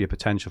could be a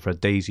potential for a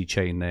daisy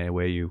chain there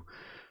where you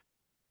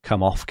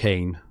come off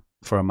Kane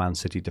for a Man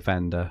City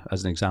defender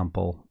as an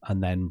example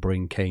and then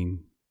bring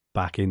Kane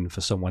back in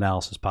for someone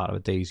else as part of a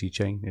daisy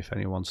chain if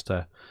anyone wants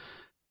to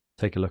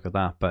take a look at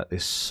that. But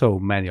there's so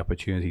many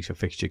opportunities for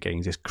fixture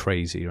gains. It's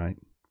crazy, right?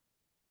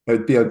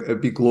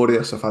 It'd be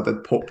glorious if I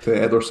did Pope to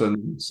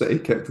Ederson. City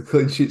kept the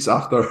clean sheets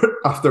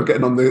after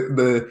getting on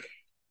the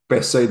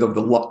best side of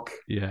the luck.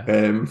 Yeah.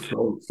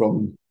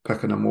 From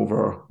picking him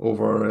over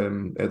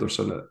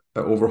Ederson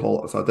at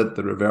Overhaul. If I did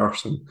the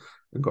reverse and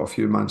got a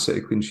few Man City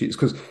clean sheets,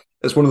 because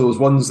it's one of those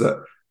ones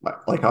that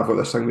like I've got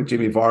this thing with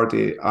Jamie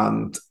Vardy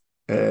and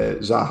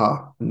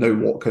Zaha. Now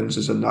Watkins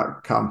is in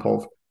that camp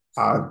of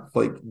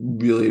like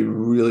really,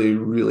 really,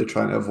 really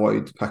trying to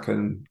avoid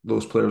picking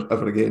those players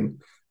ever again.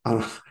 And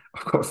I've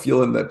got a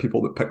feeling that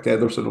people that picked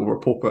Ederson over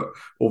Pope at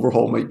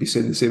Overhaul might be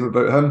saying the same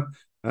about him.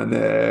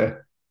 And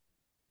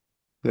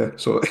yeah,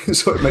 so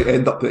it might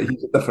end up that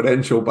he's a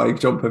differential by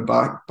jumping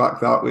back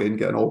that way and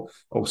getting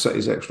all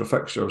City's extra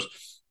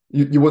fixtures.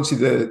 You won't see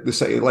the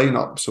City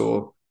lineup,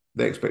 so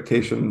the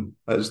expectation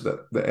is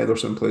that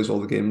Ederson plays all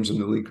the games in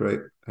the league, right?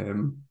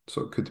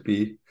 So it could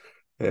be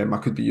I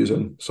could be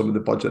using some of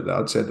the budget that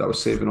I'd said that I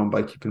was saving on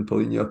by keeping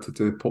Palhinha to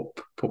do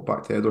Pope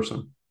back to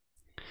Ederson.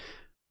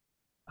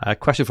 A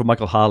question from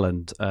Michael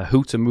Harland.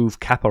 Who to move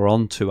Kepa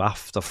on to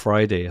after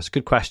Friday? It's a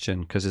good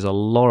question because there's a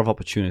lot of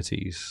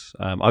opportunities.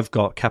 I've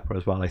got Kepa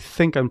as well. I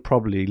think I'm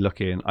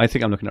looking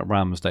at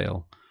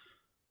Ramsdale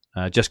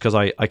just because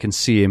I can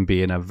see him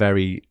being a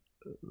very,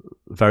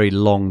 very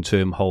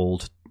long-term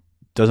hold.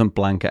 Doesn't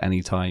blank at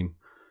any time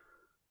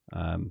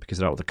because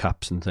they're out of the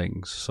cups and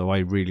things. So I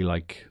really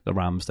like the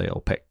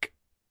Ramsdale pick.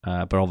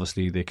 But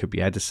obviously there could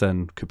be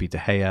Edison, could be De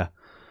Gea.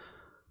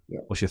 Yeah.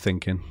 What's your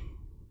thinking?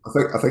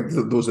 I think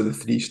those are the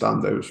three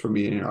standouts for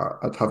me.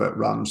 I'd have it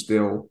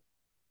Ramsdale,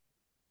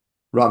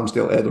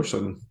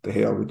 Ederson, De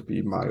Gea would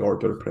be my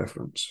order of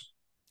preference.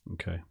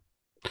 Okay,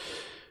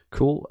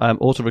 cool.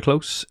 Auto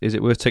close. Is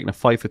it worth taking a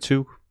 5 for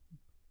 2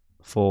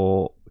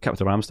 for Kepa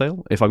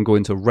Ramsdale? If I'm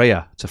going to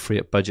Raya to free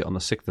up budget on the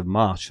 6th of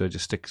March, should I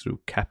just stick through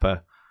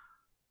Kepa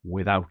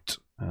without?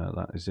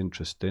 That is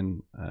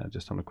interesting.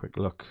 Just having a quick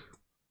look.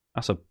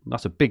 That's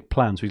a big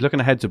plan. So he's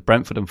looking ahead to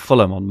Brentford and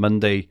Fulham on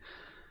Monday,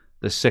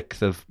 the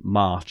 6th of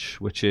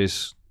March, which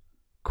is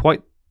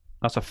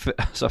that's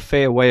a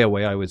fair way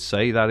away, I would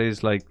say. That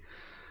is like,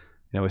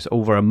 it's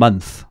over a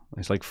month.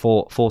 It's like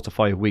 4 to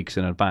 5 weeks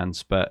in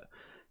advance. But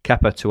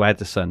Kepa to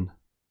Edison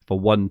for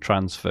one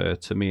transfer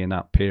to me in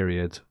that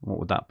period, what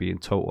would that be in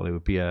total? It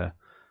would be a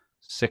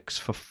 6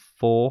 for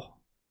 4.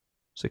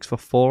 6 for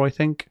 4, I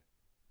think.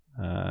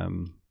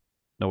 No,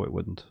 it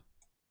wouldn't.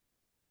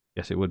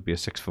 Yes, it would be a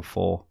 6 for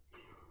 4.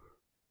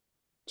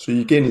 So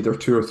you gain either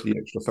 2 or 3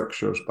 extra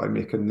fixtures by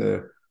making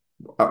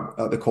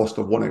at the cost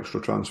of one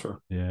extra transfer.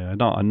 Yeah,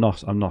 I'm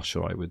not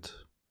sure I would.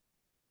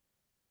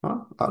 I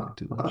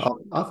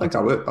think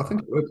I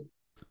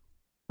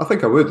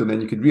would, and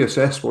then you could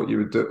reassess what you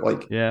would do,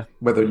 like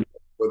whether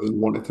whether you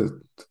wanted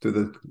to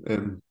do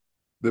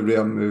the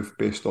Rea move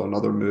based on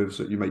other moves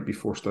that you might be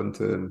forced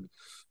into and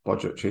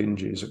budget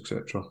changes,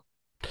 etc.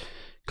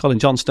 Colin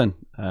Johnston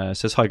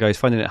says, "Hi guys,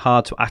 finding it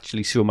hard to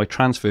actually see where my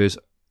transfers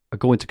are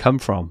going to come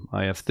from.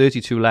 I have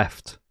 32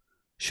 left.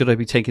 Should I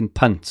be taking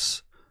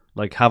punts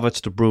like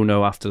Havertz to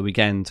Bruno after the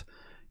weekend,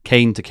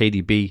 Kane to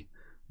KDB?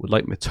 Would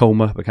like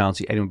Matoma, but can't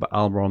see anyone but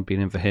Almiron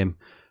being in for him.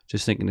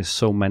 Just thinking there's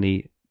so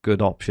many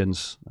good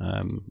options.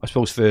 I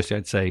suppose firstly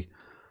I'd say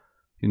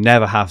you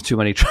never have too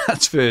many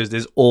transfers.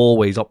 There's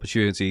always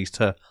opportunities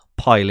to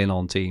pile in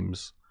on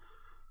teams."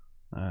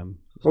 Well,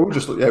 we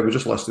just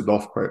listed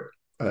off quite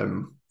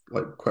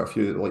a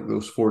few, like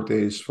those 4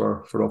 days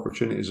for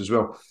opportunities as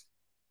well.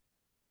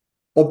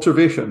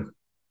 Observation: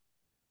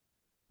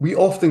 we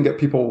often get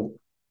people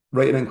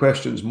writing in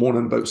questions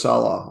moaning about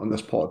Salah on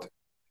this pod,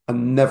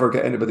 and never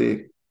get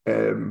anybody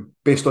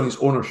based on his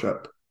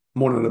ownership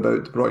moaning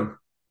about De Bruyne.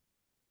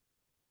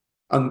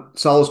 And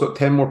Salah's got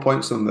 10 more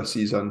points than this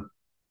season.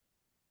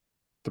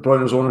 De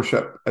Bruyne's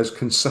ownership is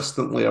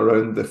consistently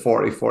around the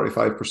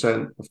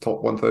 40-45% of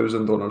top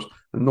 1,000 owners,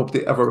 and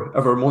nobody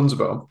ever moans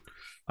about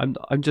him.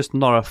 I'm just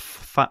not a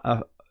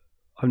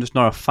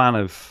fan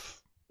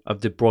of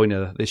De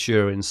Bruyne this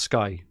year in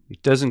Sky. He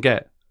doesn't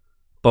get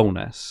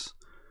bonus.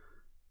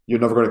 You're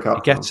never going to captain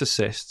him. He gets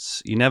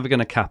assists. You're never going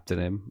to captain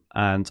him.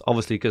 And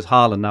obviously, because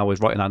Haaland now is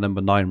right in that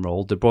number 9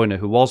 role, De Bruyne,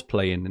 who was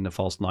playing in the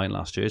false 9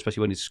 last year,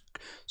 especially when he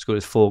scored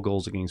his 4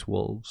 goals against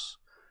Wolves,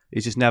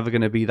 is just never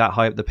going to be that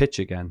high up the pitch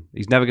again.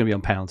 He's never going to be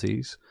on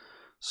penalties.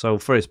 So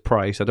for his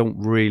price, I don't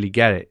really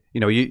get it.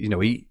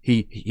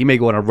 He may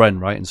go on a run,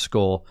 right, and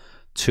score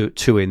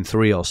 2 in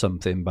 3 or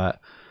something, but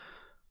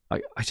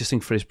I just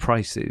think for his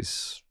price,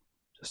 there's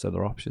just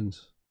other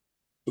options.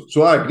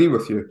 So I agree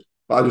with you,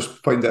 but I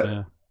just find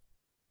it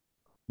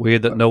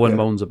weird that no one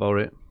moans about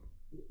it.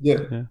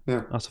 Yeah.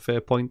 That's a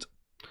fair point.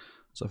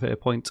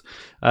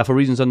 For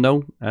reasons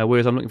unknown,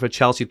 whereas I'm looking for a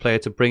Chelsea player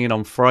to bring in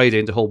on Friday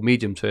and to hold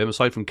medium term,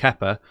 aside from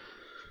Kepa,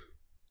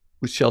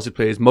 which Chelsea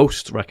player is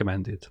most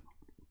recommended?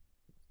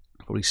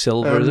 Probably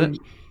Silva, is it?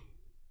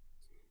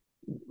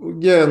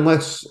 Yeah,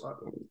 unless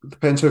it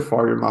depends how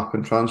far you're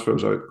mapping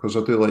transfers out, because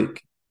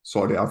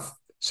I've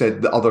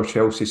said the other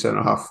Chelsea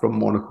centre-half from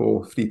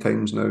Monaco 3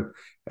 times now,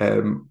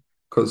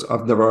 because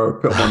I've never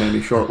put him on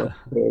any short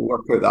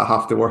workout that I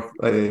have to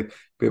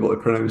be able to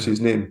pronounce his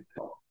name.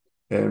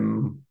 I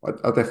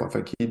definitely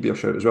think he'd be a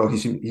shout as well.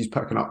 He's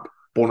picking up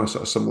bonus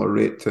at a similar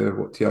rate to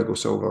what Thiago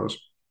Silva is.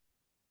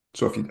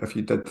 So if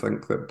you did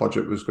think that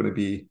budget was going to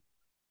be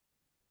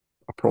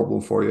a problem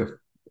for you,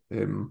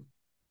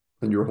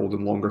 and you were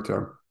holding longer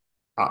term,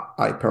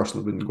 I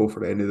personally wouldn't go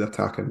for any of the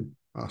attacking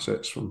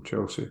assets from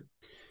Chelsea.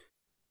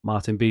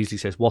 Martin Beasley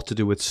says, what to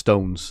do with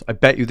Stones? I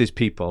bet you there's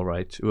people,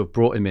 right, who have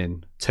brought him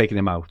in, taken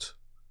him out,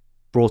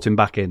 brought him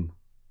back in,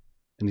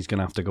 and he's going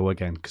to have to go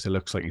again because it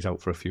looks like he's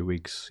out for a few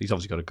weeks. He's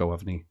obviously got to go,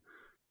 hasn't he?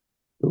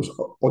 It was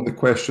on the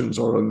questions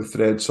or on the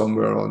thread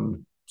somewhere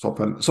on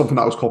something that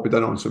I was copied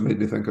in on, so it made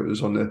me think it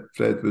was on the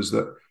thread, was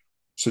that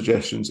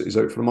suggestions that he's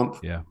out for a month.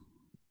 Yeah,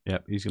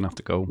 he's going to have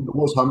to go. It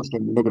was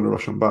hamstring, we're not going to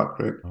rush him back,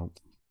 right?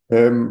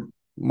 No.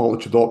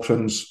 Multitude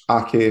options,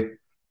 Ake,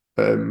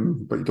 but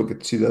you don't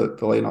get to see the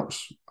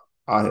lineups.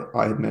 I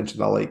had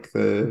mentioned I like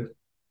the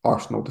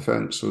Arsenal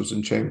defence, so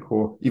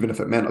Zinchenko, even if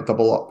it meant a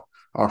double up,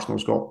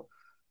 Arsenal's got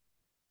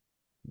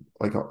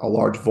like a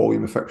large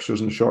volume of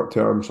fixtures in the short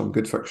term, some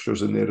good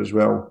fixtures in there as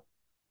well.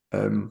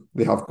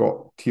 They have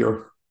got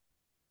tier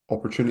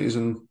opportunities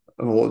in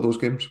a lot of those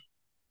games.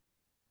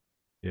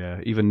 Yeah,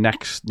 even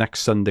next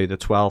Sunday, the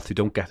 12th, you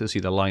don't get to see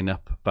the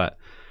lineup, but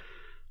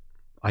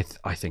I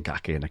think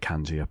Ake and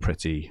Akanji are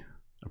pretty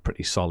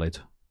solid.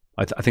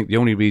 I think the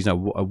only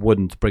reason I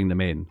wouldn't bring them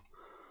in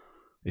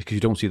is because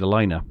you don't see the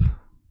lineup.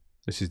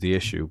 This is the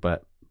issue,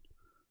 but I'm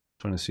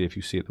trying to see if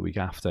you see it the week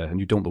after, and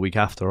you don't the week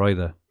after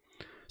either.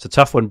 It's a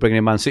tough one bringing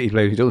in Man City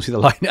players. You don't see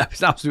the lineup.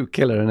 It's an absolute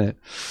killer, isn't it?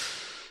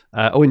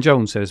 Owen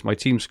Jones says, my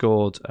team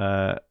scored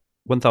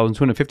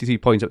 1,253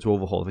 points up to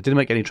overhaul. If I didn't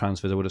make any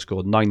transfers, I would have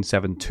scored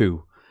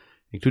 972.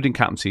 Including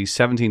captaincy,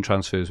 17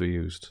 transfers were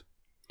used.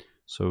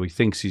 So he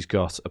thinks he's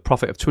got a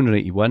profit of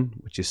 281,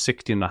 which is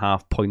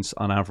 16.5 points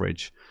on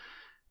average.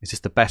 Is this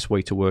the best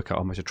way to work out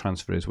how much a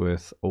transfer is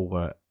worth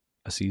over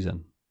a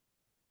season?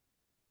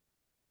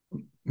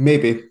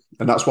 Maybe,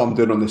 and that's what I'm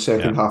doing on the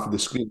second half of the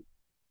screen.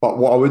 But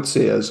what I would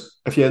say is,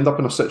 if you end up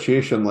in a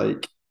situation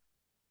like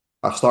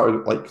I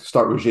start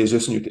with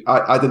Jesus, and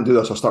I didn't do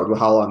this. I started with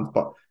Haaland,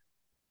 but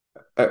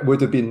it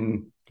would have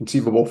been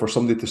conceivable for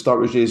somebody to start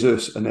with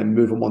Jesus and then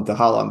move him on to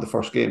Haaland the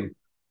first game.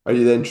 Are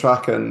you then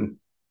tracking?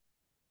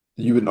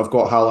 You wouldn't have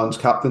got Haaland's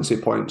captaincy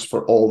points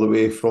for all the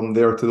way from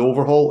there to the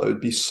overhaul. It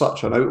would be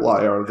such an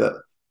outlier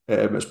that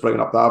it's bringing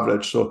up the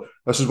average. So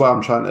this is why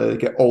I'm trying to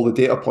get all the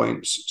data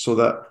points so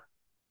that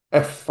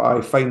if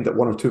I find that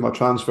one or two of my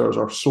transfers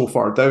are so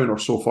far down or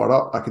so far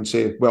up, I can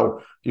say,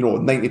 well,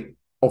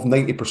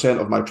 90%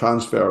 of my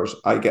transfers,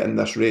 I get in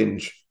this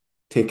range.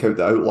 Take out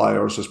the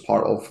outliers as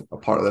part of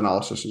the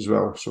analysis as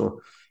well. So,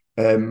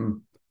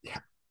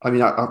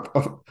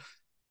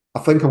 I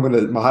think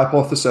my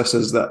hypothesis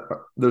is that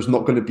there's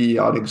not going to be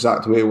an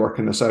exact way of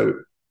working this out.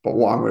 But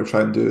what I'm going to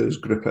try and do is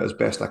group it as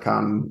best I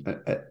can,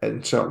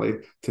 and certainly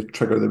to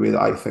trigger the way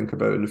that I think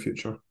about it in the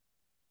future.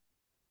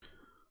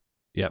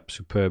 Yep,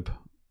 superb.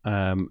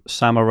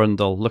 Sam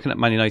Arundel, looking at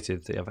Man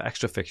United, they have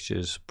extra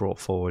fixtures brought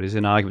forward. Is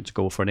an argument to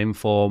go for an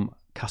inform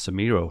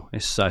Casemiro?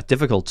 It's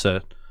difficult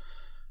to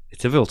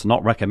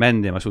not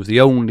recommend him. I suppose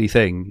the only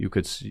thing you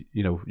could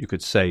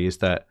say is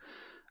that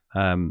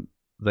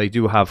they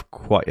do have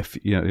quite a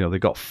few, they've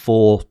got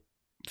 4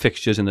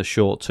 fixtures in the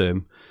short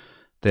term.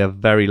 They are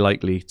very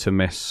likely to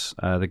miss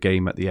the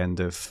game at the end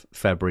of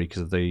February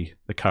because of the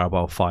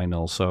Carabao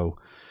final. So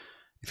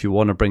if you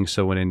want to bring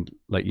someone in,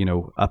 like,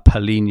 a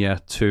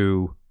Palhinha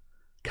to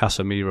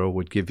Casemiro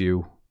would give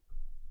you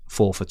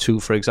 4 for 2,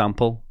 for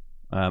example,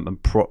 and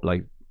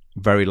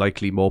very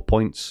likely more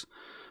points.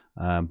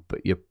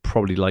 But you're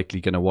probably likely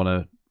going to want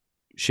to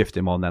shift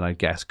him on then, I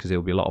guess, because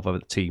there'll be a lot of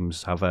other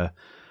teams have a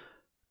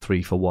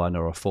 3 for 1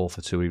 or a 4 for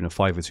 2, even a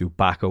 5 for 2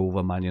 back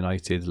over Man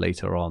United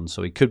later on.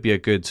 So he could be a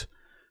good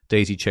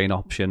daisy chain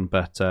option,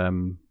 but I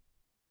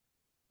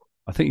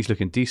think he's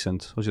looking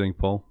decent. What do you think,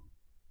 Paul?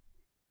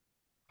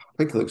 I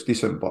think he looks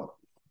decent, but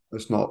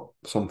it's not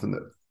something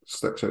that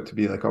sticks out to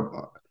be like I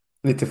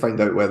need to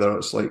find out whether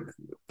it's like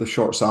the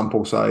short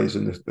sample size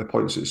and the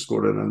points it's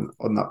scoring and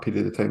on that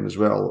period of time as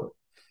well.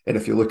 And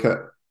if you look at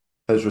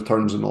his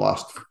returns in the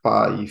last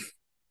 5,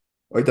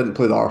 he didn't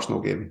play the Arsenal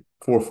game,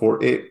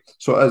 448.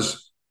 So it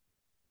is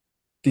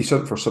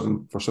decent for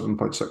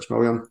 7.6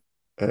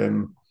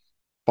 million.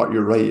 But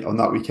you're right, on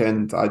that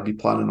weekend, I'm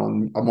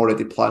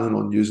already planning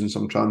on using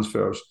some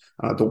transfers,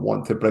 and I don't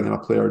want to bring in a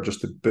player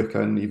just to book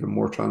in even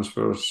more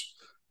transfers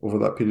over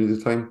that period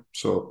of time.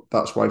 So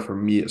that's why for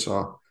me it's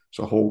a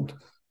hold.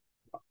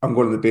 I'm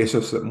going on the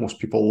basis that most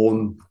people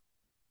own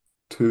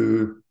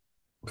 2,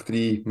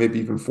 3, maybe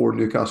even 4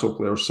 Newcastle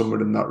players, somewhere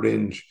in that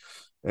range.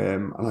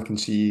 And I can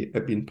see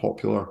it being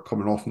popular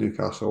coming off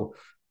Newcastle.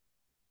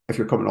 If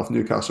you're coming off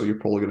Newcastle, you're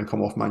probably going to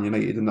come off Man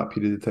United in that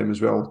period of time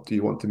as well. Do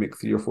you want to make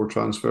 3 or 4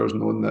 transfers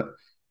knowing that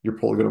you're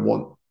probably going to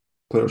want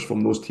players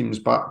from those teams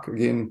back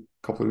again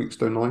a couple of weeks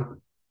down the line?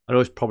 I know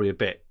it's probably a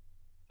bit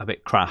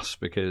crass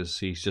because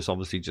he's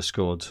obviously just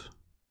scored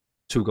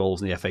 2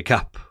 goals in the FA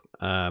Cup.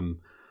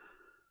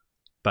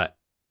 But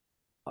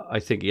I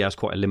think he has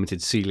quite a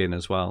limited ceiling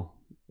as well.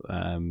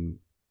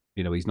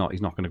 He's not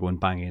going to go and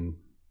bang in.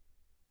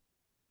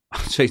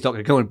 So he's not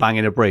going to go and bang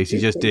in a brace. He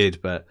just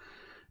did, but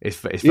it's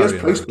very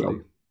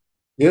unlikely.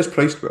 He is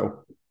priced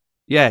well.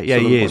 Yeah,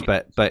 he is.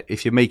 But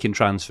if you're making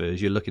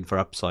transfers, you're looking for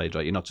upside,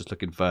 right? You're not just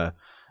looking for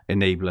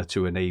enabler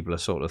to enabler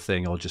sort of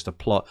thing, or just a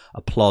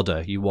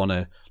plodder. You want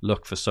to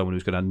look for someone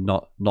who's going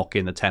to knock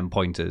in the 10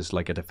 pointers,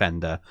 like a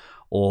defender,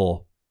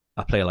 or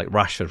a player like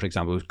Rashford, for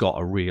example, who's got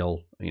a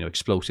real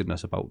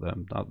explosiveness about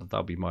them.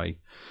 That'll be my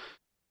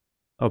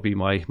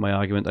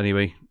argument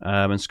anyway.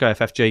 And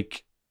SkyFF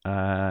Jake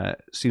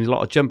seems a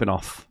lot of jumping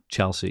off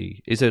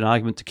Chelsea. Is there an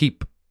argument to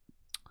keep?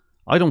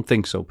 I don't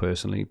think so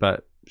personally,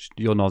 but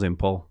you're nodding,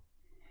 Paul.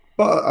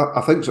 But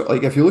I think so.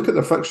 Like if you look at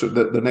the fixture,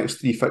 the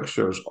next 3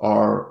 fixtures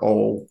are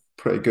all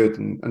pretty good,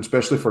 and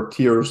especially for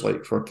tiers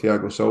like for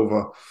Thiago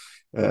Silva,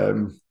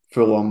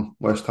 Fulham,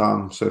 West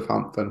Ham,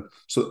 Southampton.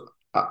 So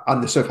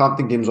and the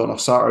Southampton game's on a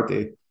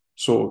Saturday,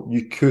 so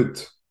you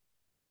could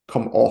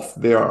come off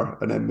there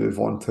and then move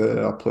on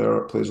to a player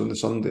that plays on the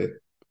Sunday.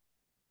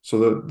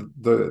 So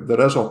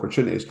there is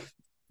opportunities.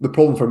 The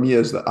problem for me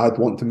is that I'd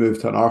want to move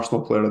to an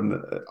Arsenal player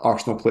and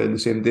Arsenal playing the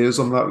same day as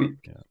them that week.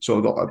 Yeah. So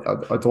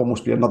I'd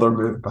almost be another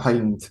move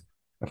behind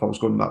if I was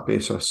going on that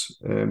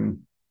basis.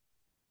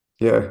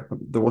 There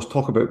was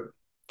talk about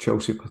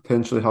Chelsea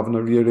potentially having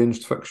a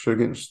rearranged fixture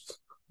against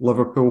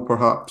Liverpool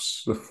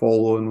perhaps the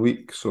following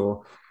week.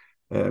 So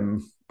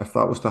if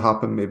that was to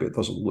happen, maybe it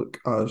doesn't look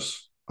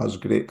as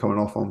great coming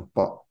off them.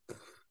 But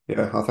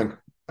yeah, I think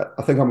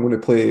I'm going to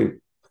play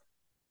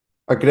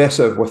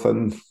aggressive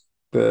within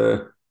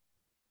the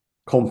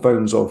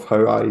confounds of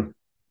how I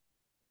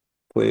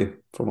play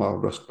from a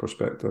risk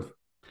perspective.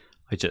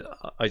 I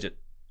just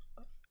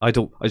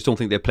don't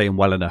think they're playing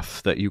well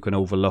enough that you can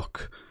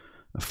overlook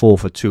a 4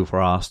 for 2 for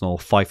Arsenal,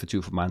 5 for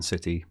 2 for Man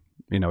City.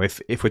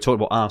 If we're talking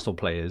about Arsenal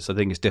players, I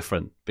think it's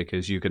different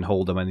because you can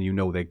hold them and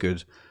they're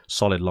good,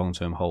 solid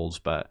long-term holds.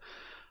 But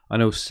I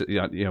know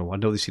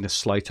they've seen a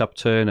slight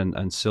upturn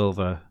and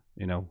Silva,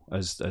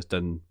 has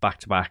done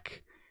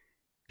back-to-back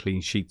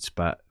clean sheets.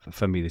 But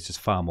for me, this is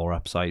far more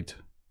upside.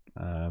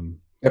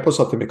 Epos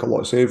have to make a lot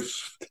of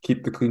saves to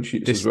keep the clean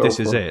sheets as well. This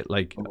is it.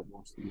 Like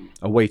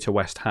away to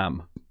West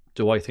Ham,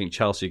 do I think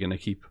Chelsea are going to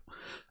keep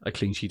a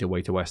clean sheet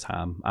away to West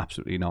Ham?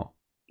 Absolutely not.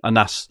 And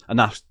that's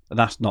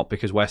not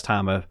because West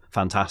Ham are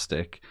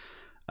fantastic.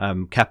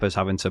 Kepa's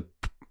having to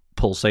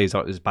pull saves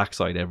out his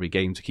backside every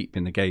game to keep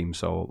in the game.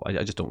 So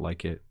I just don't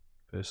like it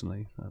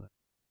personally.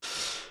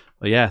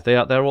 But yeah,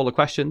 they're all the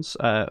questions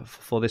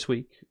for this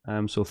week.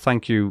 So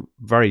thank you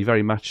very,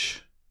 very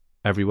much,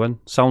 everyone.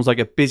 Sounds like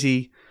a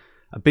busy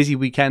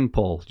weekend,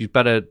 Paul. You'd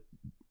better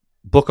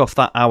book off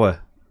that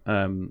hour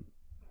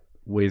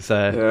with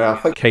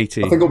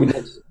Katie. I think it'll be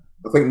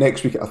I think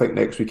next week. I think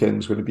next weekend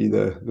is going to be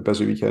the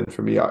busy weekend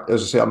for me.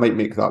 As I say, I might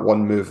make that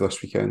one move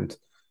this weekend.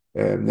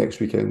 Next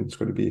weekend is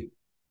going to be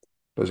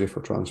busy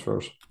for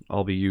transfers.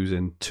 I'll be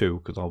using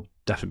 2 because I'll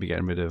definitely be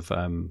getting rid of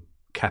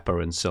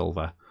Kepa and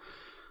Silva.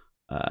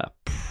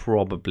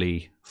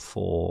 Probably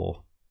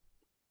for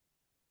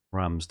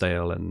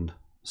Ramsdale and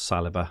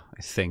Saliba.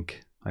 I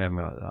think I haven't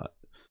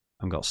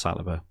got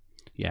Saliba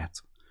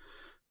yet.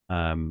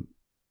 And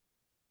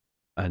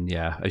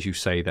yeah, as you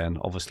say, then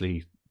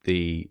obviously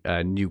the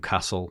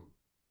Newcastle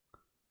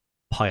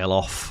pile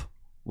off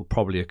will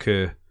probably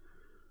occur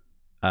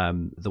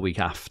the week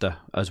after,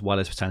 as well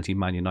as potentially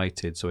Man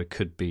United. So it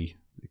could be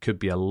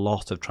a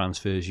lot of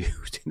transfers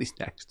used in these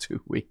next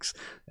 2 weeks.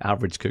 The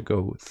average could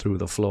go through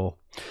the floor.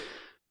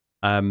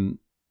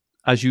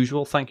 As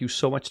usual, thank you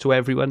so much to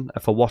everyone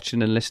for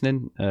watching and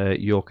listening.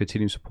 Your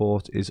continued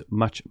support is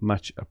much,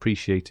 much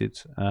appreciated.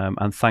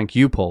 And thank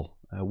you, Paul.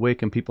 Where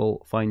can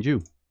people find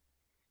you?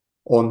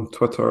 On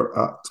Twitter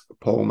at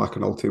Paul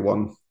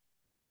McAnulty1.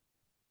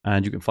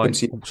 And you can find...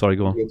 sorry,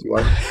 go on.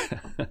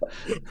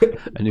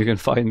 And you can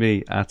find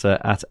me at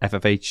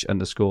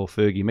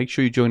FFH_Fergie. Make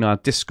sure you join our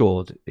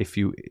Discord if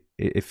you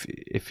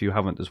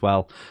haven't as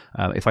well.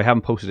 If I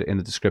haven't posted it in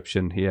the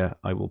description here,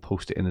 I will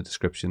post it in the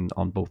description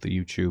on both the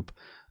YouTube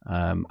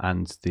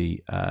and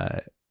the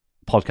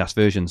podcast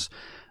versions.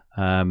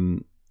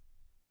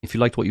 If you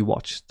liked what you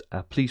watched,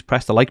 please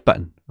press the like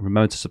button and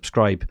remember to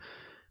subscribe.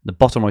 In the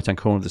bottom right hand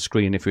corner of the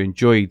screen, if you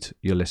enjoyed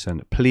your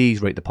listen,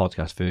 please rate the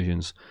podcast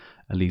versions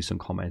and leave some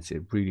comments.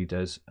 It really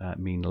does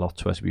mean a lot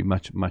to us. It'd be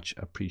much, much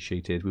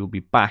appreciated. We'll be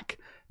back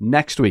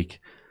next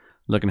week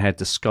looking ahead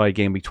to Sky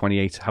Game Week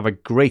 28. Have a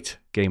great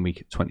Game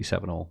Week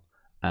 27 all,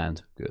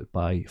 and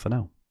goodbye for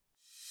now.